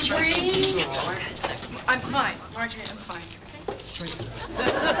 Marjorie. I'm fine. Marjorie, I'm fine.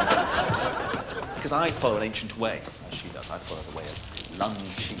 Because I follow an ancient way, as she does. I follow the way of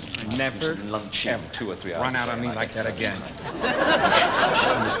lunching. Never, lunching 2 or 3 hours. Run out on me like that again.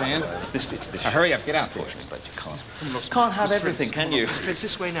 Understand? It's this. Now hurry up, get out there. But you can't have everything, can you? It's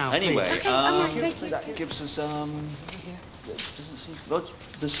this way now, Anyway, please. Okay, I'm here. Thank you. that gives us doesn't seem. Well,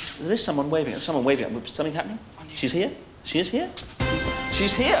 there is someone waving. Someone waving. Something happening? She's here. She is here.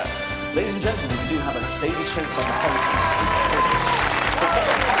 She's here. Ladies and gentlemen, we do have a Sadie Prince on the premises.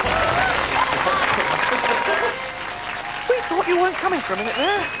 We thought you weren't coming for a minute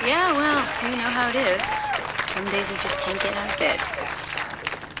there. Yeah, well, you know how it is. Some days you just can't get out of bed.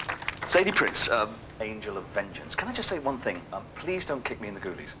 Sadie Prince, angel of vengeance. Can I just say one thing? Please don't kick me in the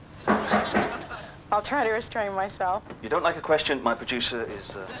goolies. I'll try to restrain myself. You don't like a question? My producer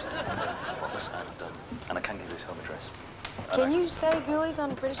is box, and I can give you his home address. Can you say ghoulies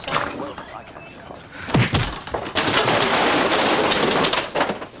on British television? Well, I can. I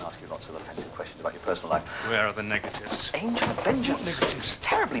can ask you lots of offensive questions about your personal life. Where are the negatives? Angel of vengeance. What negatives?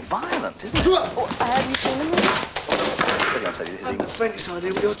 Terribly violent, isn't it? Have you seen them? Steady on, Sadie. This is I haven't the faintest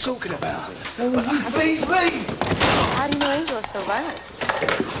idea what you're talking about. Please leave! How do you know Angel is so violent?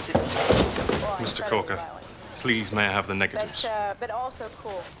 Mr. Corker, please may I have the negatives? But also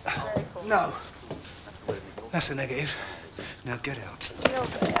cool. Very cool. No. That's a negative. Now get out. You know,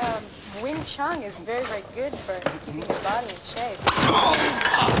 Wing Chun is very, very good for keeping your body in shape.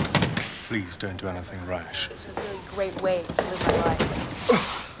 Please don't do anything rash. It's a really great way to live my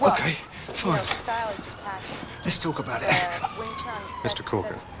life. Well, Okay, you fine. know, style is just passion. Let's talk about it. Wing Chun. Mr.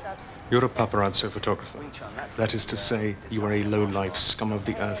 Corker, that's the substance. you're a paparazzo photographer. That is to say, you are a low-life,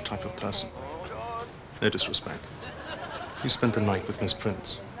 scum-of-the-earth type of person. No disrespect. You spent the night with Miss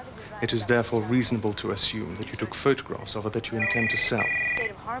Prince. It is therefore reasonable to assume that you took photographs of her that you intend to sell. It's a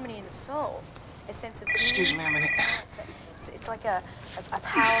state of harmony in the soul. A sense of being. Excuse me a minute. It's like a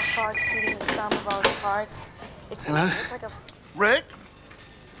power far exceeding the sum of all its parts. Hello? It's like a... Rick?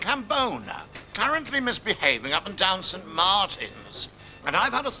 Cambona, currently misbehaving up and down St. Martin's. And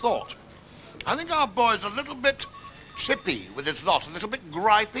I've had a thought. I think our boy's a little bit chippy with his lot, a little bit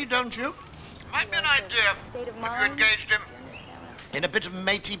gripey, don't you? Might be an idea if you engaged him in a bit of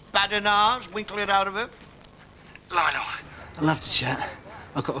matey badinage, winkle it out of him. Lionel, I'd love to chat.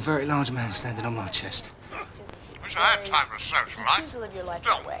 I've got a very large man standing on my chest. Wish I had time for a social life. Choose to live your life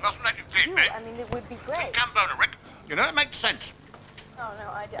Still, that way. doesn't make it deep, me. I mean, it would be great. Cambona, Rick. You know, it makes sense. Oh, no,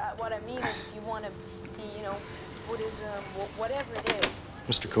 what I mean is if you want to be, you know, Buddhism, whatever it is,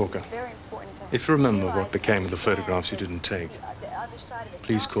 Mr. Corker, it's very important to if you remember what realize became and of the photographs you didn't take, the other side of it,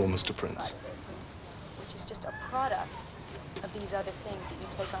 please not call the Mr. evil Prince. side of it, which is just a product of these other things that you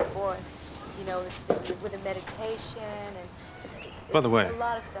take on board. You know, with the meditation and By the way, a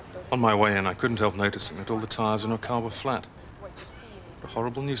lot of stuff goes on my way in, I couldn't help noticing that all the tires in your car were flat. just what you see in these A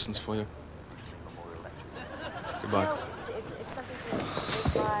horrible nuisance for you. Goodbye. You know, it's something to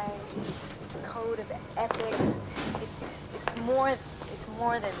live by. It's a code of ethics. It's more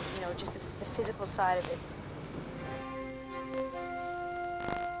than, you know, just the physical side of it.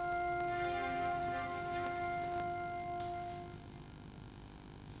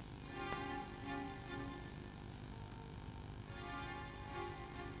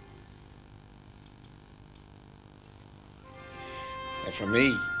 They're for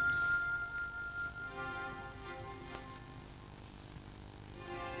me.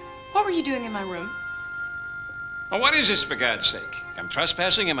 What were you doing in my room? Well, what is this, for God's sake? I'm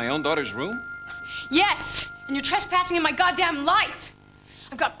trespassing in my own daughter's room? Yes, and you're trespassing in my goddamn life.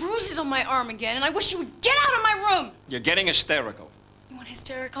 I've got bruises on my arm again, and I wish you would get out of my room. You're getting hysterical. You want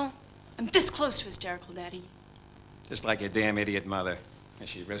hysterical? I'm this close to hysterical, Daddy. Just like your damn idiot mother. May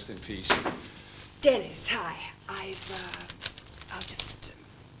she rest in peace. Dennis, hi. I'll just...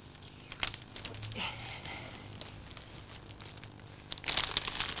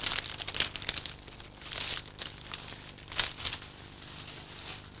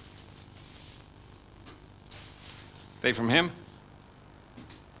 They from him?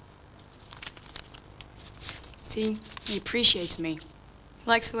 See, he appreciates me. He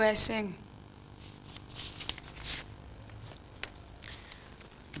likes the way I sing.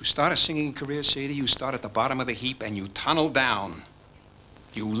 You start a singing career, Sadie, you start at the bottom of the heap and you tunnel down.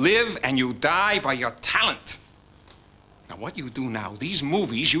 You live and you die by your talent. Now, what you do now, these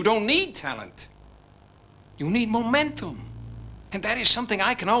movies, you don't need talent. You need momentum. And that is something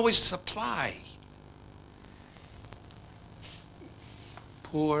I can always supply.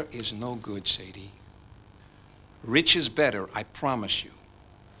 Poor is no good, Sadie. Rich is better, I promise you.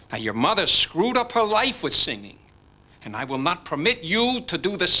 Now, your mother screwed up her life with singing, and I will not permit you to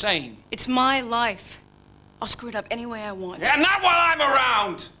do the same. It's my life. I'll screw it up any way I want. Yeah, not while I'm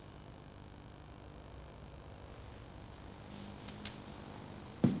around!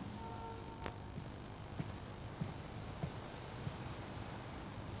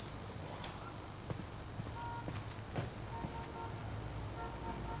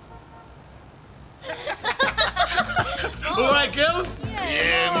 All right, girls?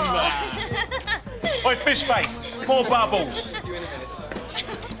 Yeah, man. Oi, fish face. More bubbles. You in a minute, sir.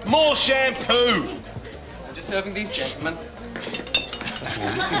 More shampoo. I'm just serving these gentlemen.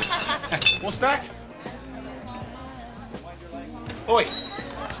 What's that? Oi,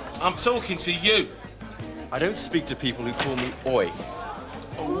 I'm talking to you. I don't speak to people who call me oi.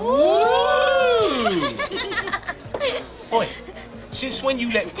 Oi, since when you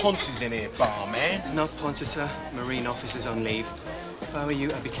let Ponces in here, barman? Not Ponce, sir. Marine officers on leave. If I were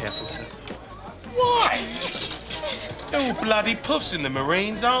you, I'd be careful, sir. Why? They're all bloody puffs in the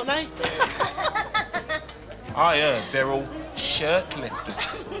Marines, aren't they? I heard they're all shirt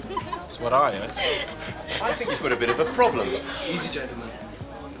lifters. That's what I heard. I think you've got a bit of a problem. Easy, gentlemen.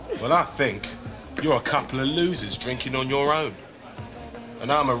 Well, I think you're a couple of losers drinking on your own.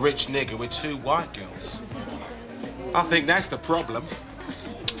 And I'm a rich nigger with 2 white girls. I think that's the problem.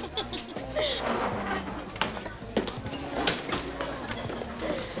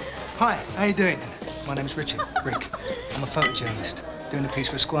 Hi, how you doing? My name's Richard, Rick. I'm a photojournalist, doing a piece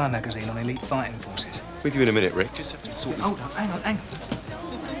for Esquire magazine on elite fighting forces. With you in a minute, Rick. Just have to sort this. Hold on, hang on.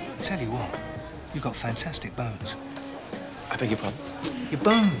 I tell you what, you've got fantastic bones. I beg your pardon? Your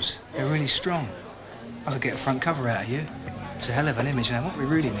bones, they're really strong. I could get a front cover out of you. It's a hell of an image. Now, what we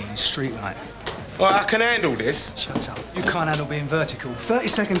really need is street light. Well, I can handle this. Shut up. You can't handle being vertical. 30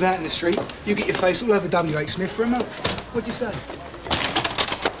 seconds out in the street, you get your face all over W.H. Smith for a month. What'd you say?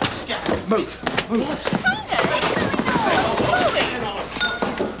 Move. What?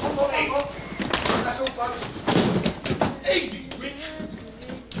 That's all, folks. Easy, Rick.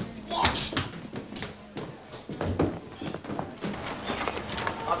 What?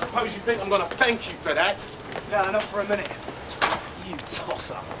 suppose you think I'm gonna thank you for that? No, not for a minute. You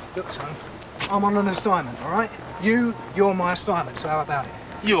tosser. Look, Tone, I'm on an assignment, all right? You're my assignment, so how about it?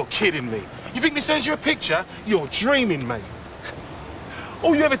 You're kidding me. You think this earns you a picture? You're dreaming, mate.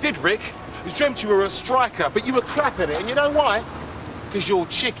 All you ever did, Rick, was dreamt you were a striker, but you were crap at it, and you know why? Because you're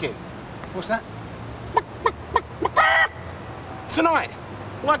chicken. What's that? Tonight,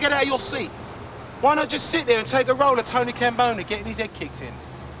 why get out of your seat? Why not just sit there and take a role of Tony Cambona getting his head kicked in?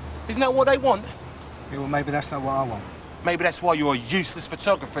 Isn't that what they want? Yeah, well, maybe that's not what I want. Maybe that's why you're a useless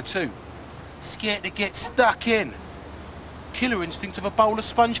photographer, too. Scared to get stuck in. Killer instinct of a bowl of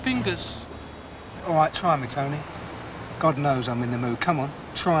sponge fingers. All right, try me, Tony. God knows I'm in the mood. Come on,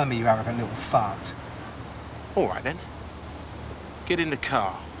 try me, you arrogant little fart. All right, then. Get in the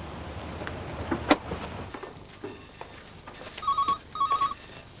car.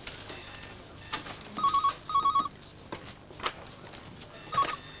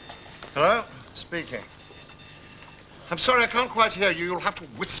 Hello? Speaking. I'm sorry, I can't quite hear you. You'll have to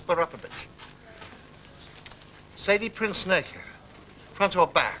whisper up a bit. Sadie Prince naked. Front or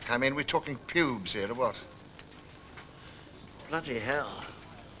back? I mean, we're talking pubes here, or what? Bloody hell.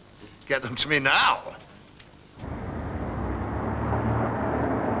 Get them to me now.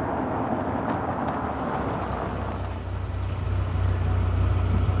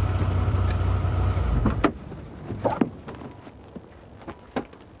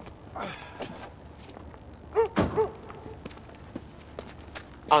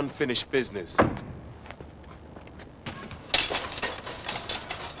 Unfinished business.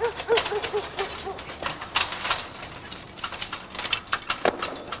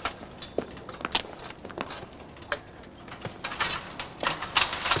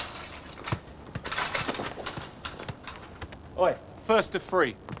 Oi, first to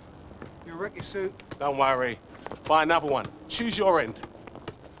three. You wreck your suit. Don't worry. Buy another one. Choose your end.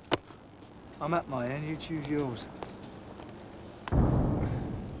 I'm at my end, you choose yours.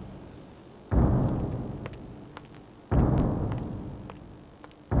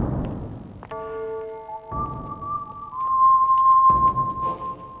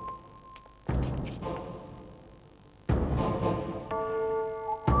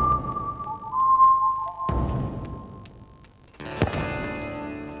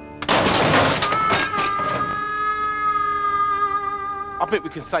 I think we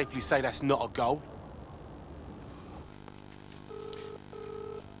can safely say that's not a goal.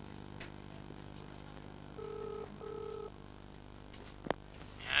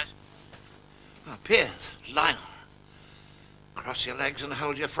 Yes? Ah, Piers, Lionel. Cross your legs and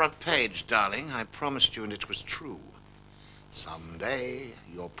hold your front page, darling. I promised you, and it was true. Someday,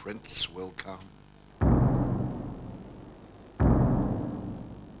 your prince will come.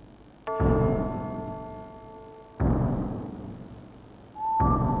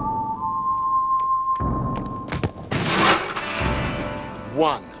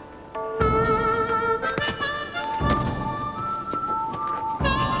 One.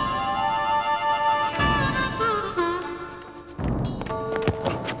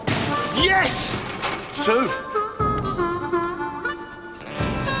 Yes! Two.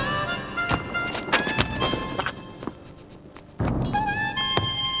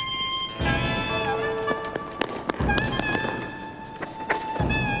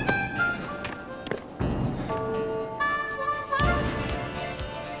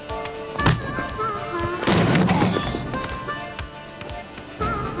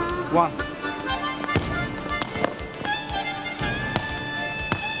 One.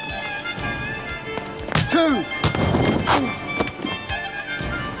 Two.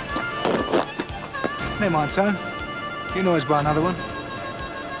 Never mind, Tone. You can always buy another one.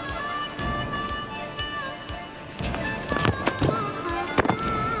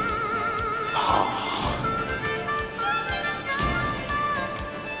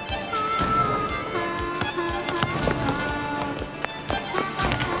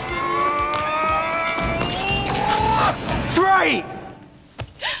 Three!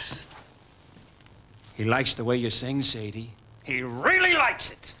 He likes the way you sing, Sadie. He really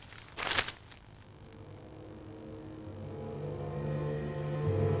likes it.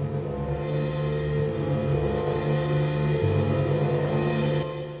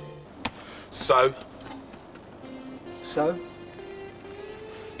 So? So?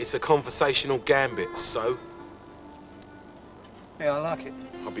 It's a conversational gambit, so? Yeah, I like it.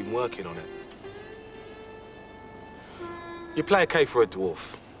 I've been working on it. You play okay for a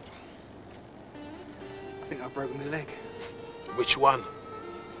dwarf. I think I've broken my leg. Which one?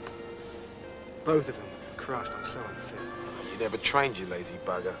 Both of them. Christ, I'm so unfit. You never trained, you lazy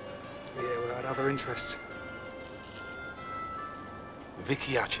bugger. Yeah, well, I had other interests.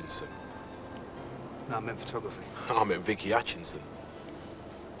 Vicky Hutchinson. No, I meant photography. I meant Vicky Hutchinson.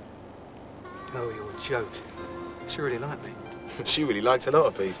 Oh, you're joking. She really liked me. She really liked a lot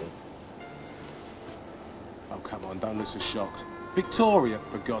of people. Oh, come on, don't look so shocked. Victoria,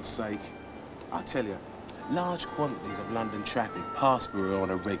 for God's sake. I tell you, large quantities of London traffic pass through her on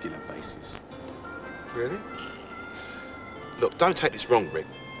a regular basis. Really? Look, don't take this wrong, Rick,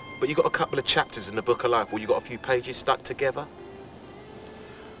 but you got a couple of chapters in the Book of Life where you got a few pages stuck together.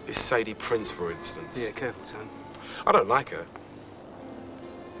 This Sadie Prince, for instance. Yeah, careful, Tom. I don't like her.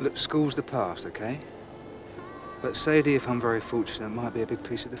 Look, school's the past, okay? But Sadie, if I'm very fortunate, might be a big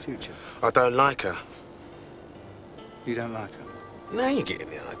piece of the future. I don't like her. You don't like her? Now you're getting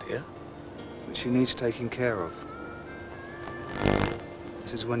the idea. But she needs taking care of.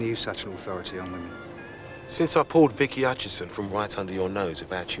 This is when you use such an authority on women. Since I pulled Vicky Hutchinson from right under your nose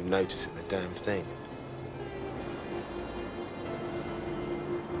without you noticing the damn thing.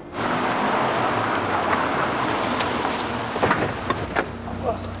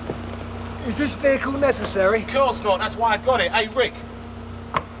 Is this vehicle necessary? Of course not, that's why I got it. Hey, Rick.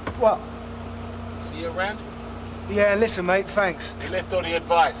 What? See you around? Yeah, listen, mate, thanks. He left all the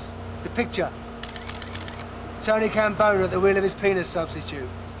advice. The picture. Tony Cambona at the wheel of his penis substitute.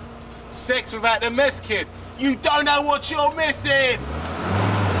 Sex without the mess kid. You don't know what you're missing!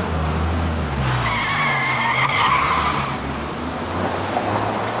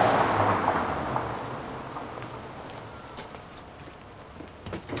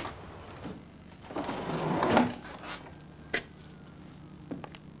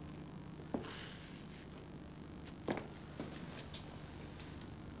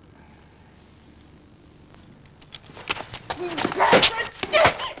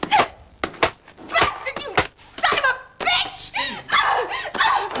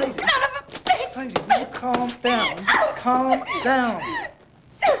 Calm down. Just calm down.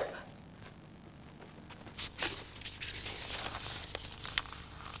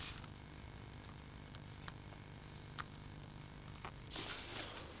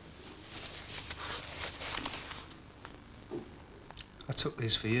 I took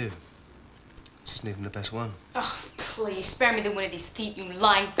these for you. This isn't even the best one. Oh, please, spare me the one of these thief, you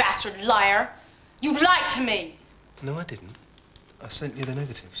lying bastard liar. You lied to me. No, I didn't. I sent you the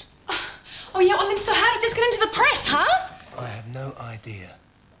negatives. Oh, yeah, well, then so how did this get into the press, huh? I have no idea.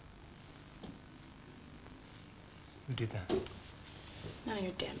 Who did that? None of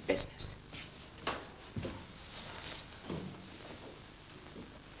your damn business.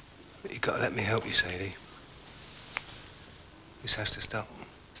 But you've got to let me help you, Sadie. This has to stop.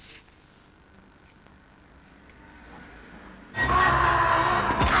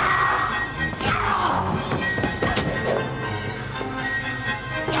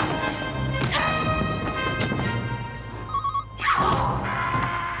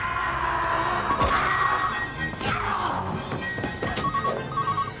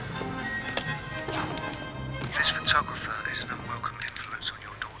 This photographer is an unwelcome influence on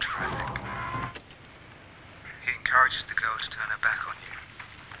your daughter, Ethic. He encourages the girl to turn her back on you.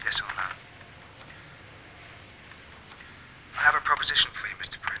 Yes or no? I have a proposition for you,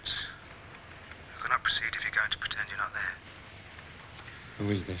 Mr. Prince. I cannot proceed if you're going to pretend you're not there. Who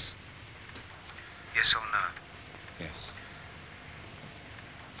is this? Yes or no? Yes.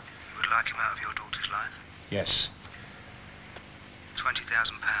 You would like him out of your daughter's life? Yes.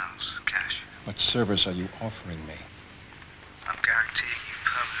 £20,000, cash. What service are you offering me? I'm guaranteeing you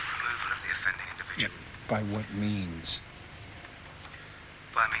permanent removal of the offending individual. By what means?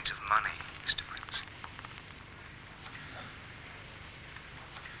 By means of money, Mr. Prince.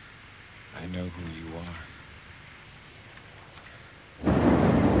 I know who you are.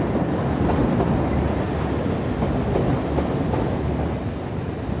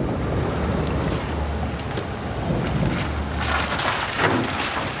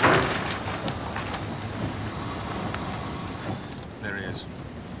 There he is.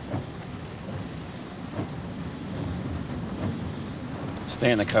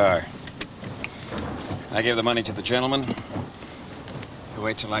 Stay in the car. I give the money to the gentleman. You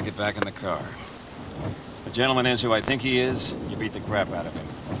wait till I get back in the car. The gentleman is who I think he is. You beat the crap out of him.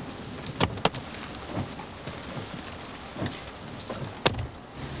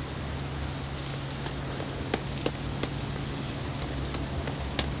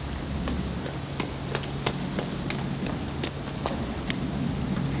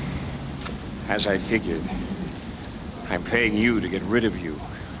 As I figured, I'm paying you to get rid of you.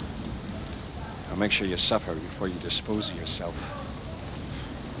 I'll make sure you suffer before you dispose of yourself.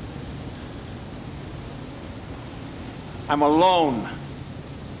 I'm alone.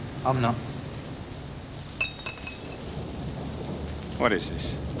 I'm not. What is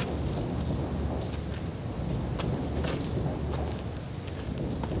this?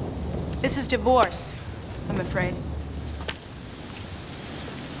 This is divorce, I'm afraid.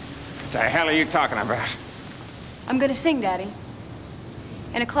 What the hell are you talking about? I'm gonna sing, Daddy.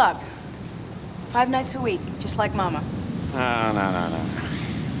 In a club. 5 nights a week, just like Mama. No.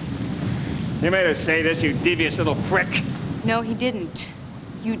 You made us say this, you devious little prick. No, he didn't.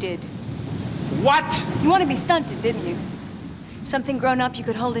 You did. What? You wanted me stunted, didn't you? Something grown up you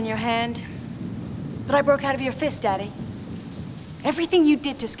could hold in your hand. But I broke out of your fist, Daddy. Everything you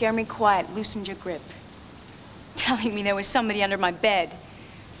did to scare me quiet loosened your grip. Telling me there was somebody under my bed.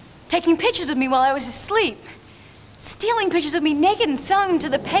 Taking pictures of me while I was asleep. Stealing pictures of me naked and selling them to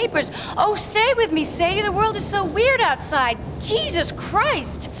the papers. Oh, stay with me, Sadie. The world is so weird outside. Jesus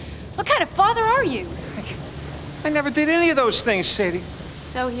Christ. What kind of father are you? I never did any of those things, Sadie.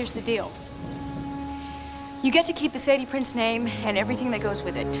 So here's the deal. You get to keep the Sadie Prince name and everything that goes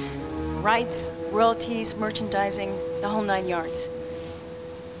with it. Rights, royalties, merchandising, the whole 9 yards.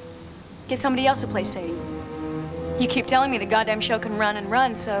 Get somebody else to play Sadie. You keep telling me the goddamn show can run and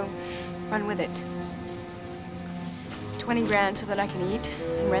run, so run with it. 20 grand so that I can eat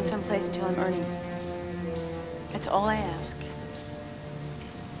and rent someplace until I'm earning. That's all I ask.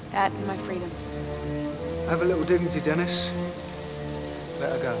 That and my freedom. Have a little dignity, Dennis.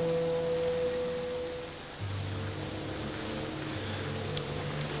 Let her go.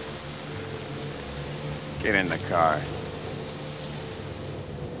 Get in the car.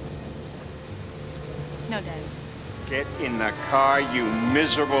 No, Daddy. Get in the car, you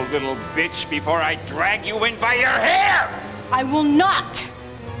miserable little bitch, before I drag you in by your hair! I will not!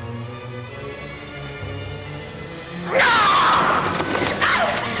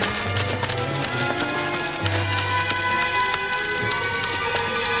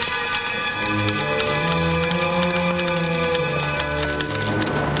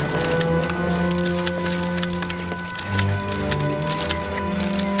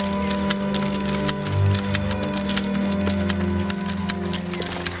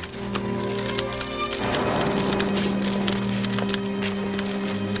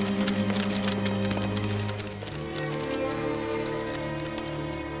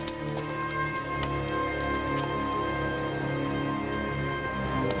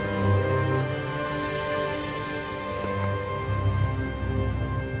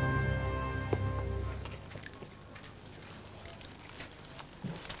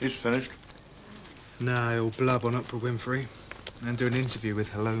 He's finished. No, he'll blub on Oprah Winfrey and do an interview with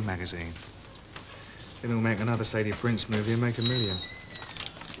Hello magazine. Then he'll make another Sadie Prince movie and make $1 million.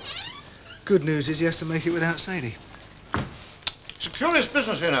 Good news is he has to make it without Sadie. It's a curious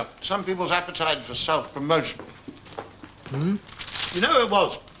business, you know. Some people's appetite for self-promotion. Hmm? You know who it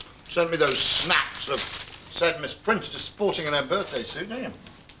was? Sent me those snaps of said Miss Prince just sporting in her birthday suit, don't you?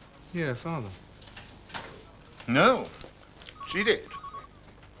 Yeah, father. No, she did.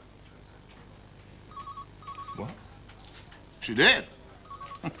 What? She did.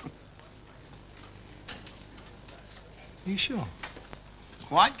 Are you sure?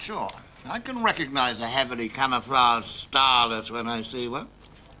 Quite sure. I can recognize a heavily camouflaged starlet when I see one.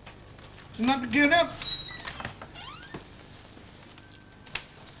 Isn't that peculiar?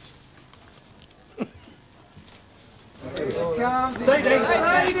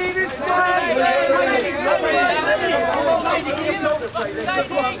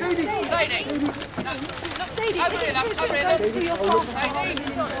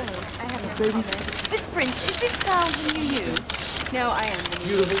 Miss Prince, is this style the new you? No, I am the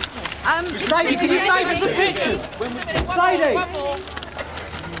new you. Sadie, can you take us a picture? Sadie!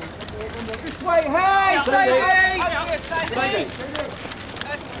 This way, hey, Sadie!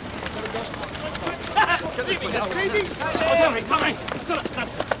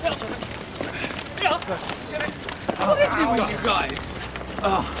 What is it with you guys?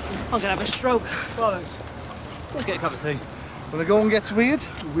 Oh, I'm gonna have a stroke. Bollocks. Let's get a cup of tea. When the going gets weird,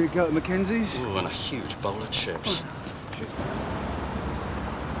 we go to Mackenzie's. Ooh, and a huge bowl of chips.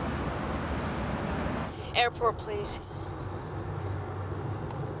 Airport, please.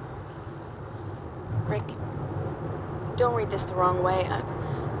 Rick, don't read this the wrong way.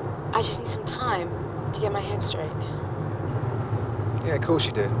 I just need some time to get my head straight. Yeah, of course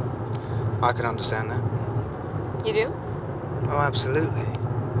you do. I can understand that. You do? Oh, absolutely.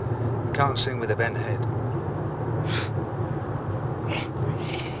 You can't sing with a bent head.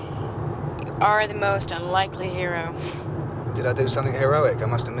 You are the most unlikely hero. Did I do something heroic? I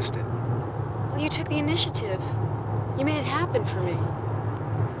must have missed it. Well, you took the initiative. You made it happen for me.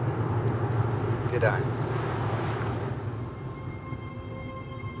 Did I?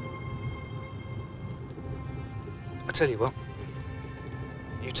 I tell you what,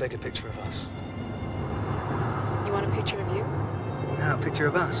 You take a picture of us. You want a picture of you? No, a picture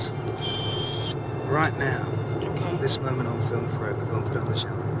of us. Right now. Okay. This moment on film forever. Go and put it on the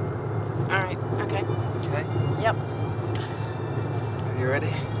shelf. All right, okay. Okay? Yep. Are you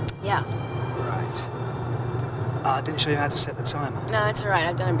ready? Yeah. Right. I didn't show you how to set the timer. No, it's all right.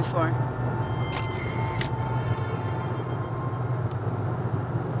 I've done it before.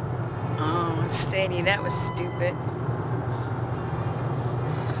 Oh, Sadie, that was stupid.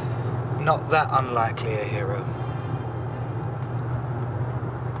 Not that unlikely a hero.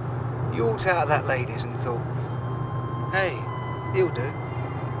 You walked out of that lady's and thought, hey, he'll do.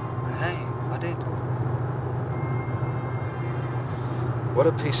 And hey, I did. What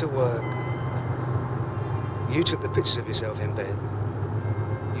a piece of work. You took the pictures of yourself in bed.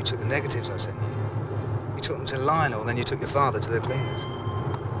 You took the negatives I sent you. You took them to Lionel, then you took your father to the cleaners.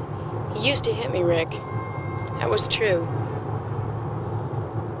 He used to hit me, Rick. That was true.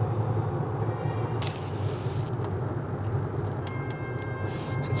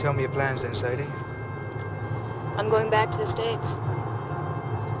 So tell me your plans then, Sadie. I'm going back to the States.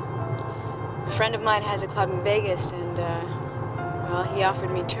 A friend of mine has a club in Vegas, and, well, he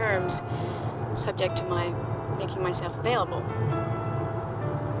offered me terms subject to my making myself available.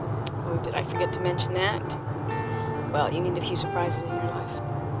 Oh, did I forget to mention that? Well, you need a few surprises in your life.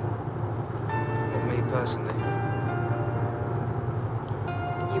 Not me personally.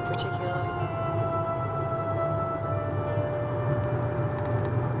 You particularly.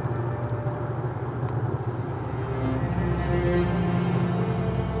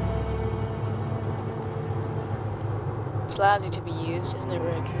 It's lousy to be used, isn't it,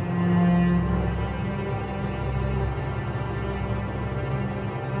 Rick?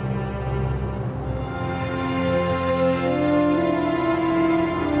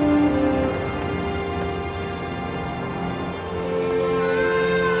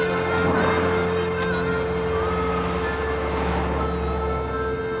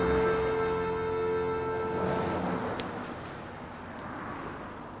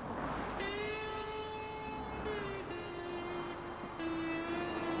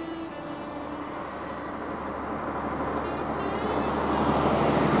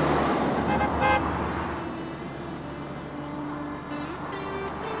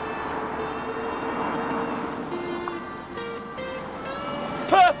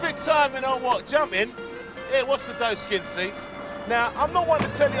 Perfect timing on what? Jumping? Here, watch the dough skin seats. Now, I'm not one to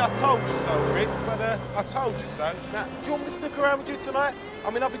tell you I told you so, Rick, but I told you so. Now, do you want me to stick around with you tonight?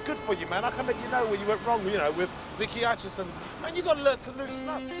 I mean, I'll be good for you, man. I can let you know where you went wrong, you know, with Vicky Hutchison. Man, you got to learn to loosen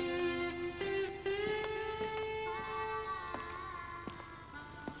up.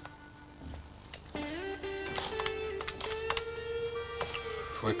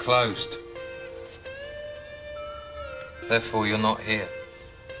 We're closed. Therefore, you're not here.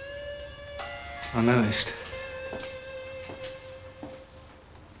 I noticed.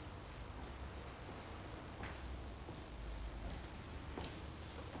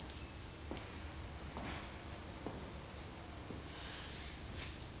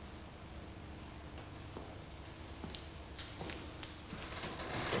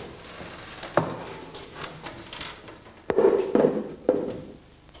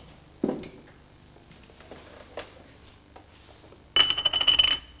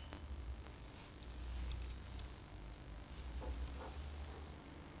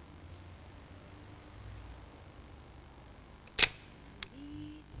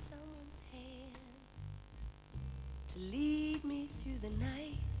 To lead me through the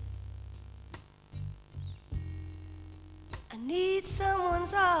night. I need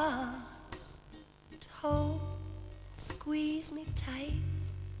someone's arms to hold and squeeze me tight.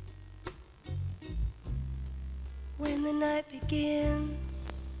 When the night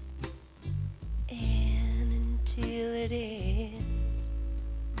begins and until it ends,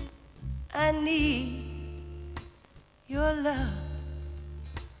 I need your love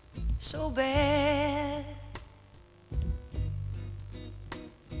so bad.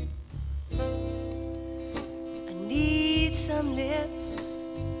 Some lips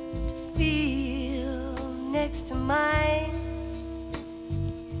to feel next to mine.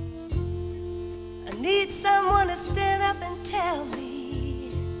 I need someone to stand up and tell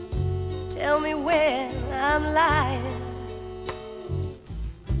me when I'm lying.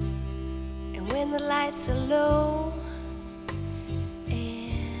 And when the lights are low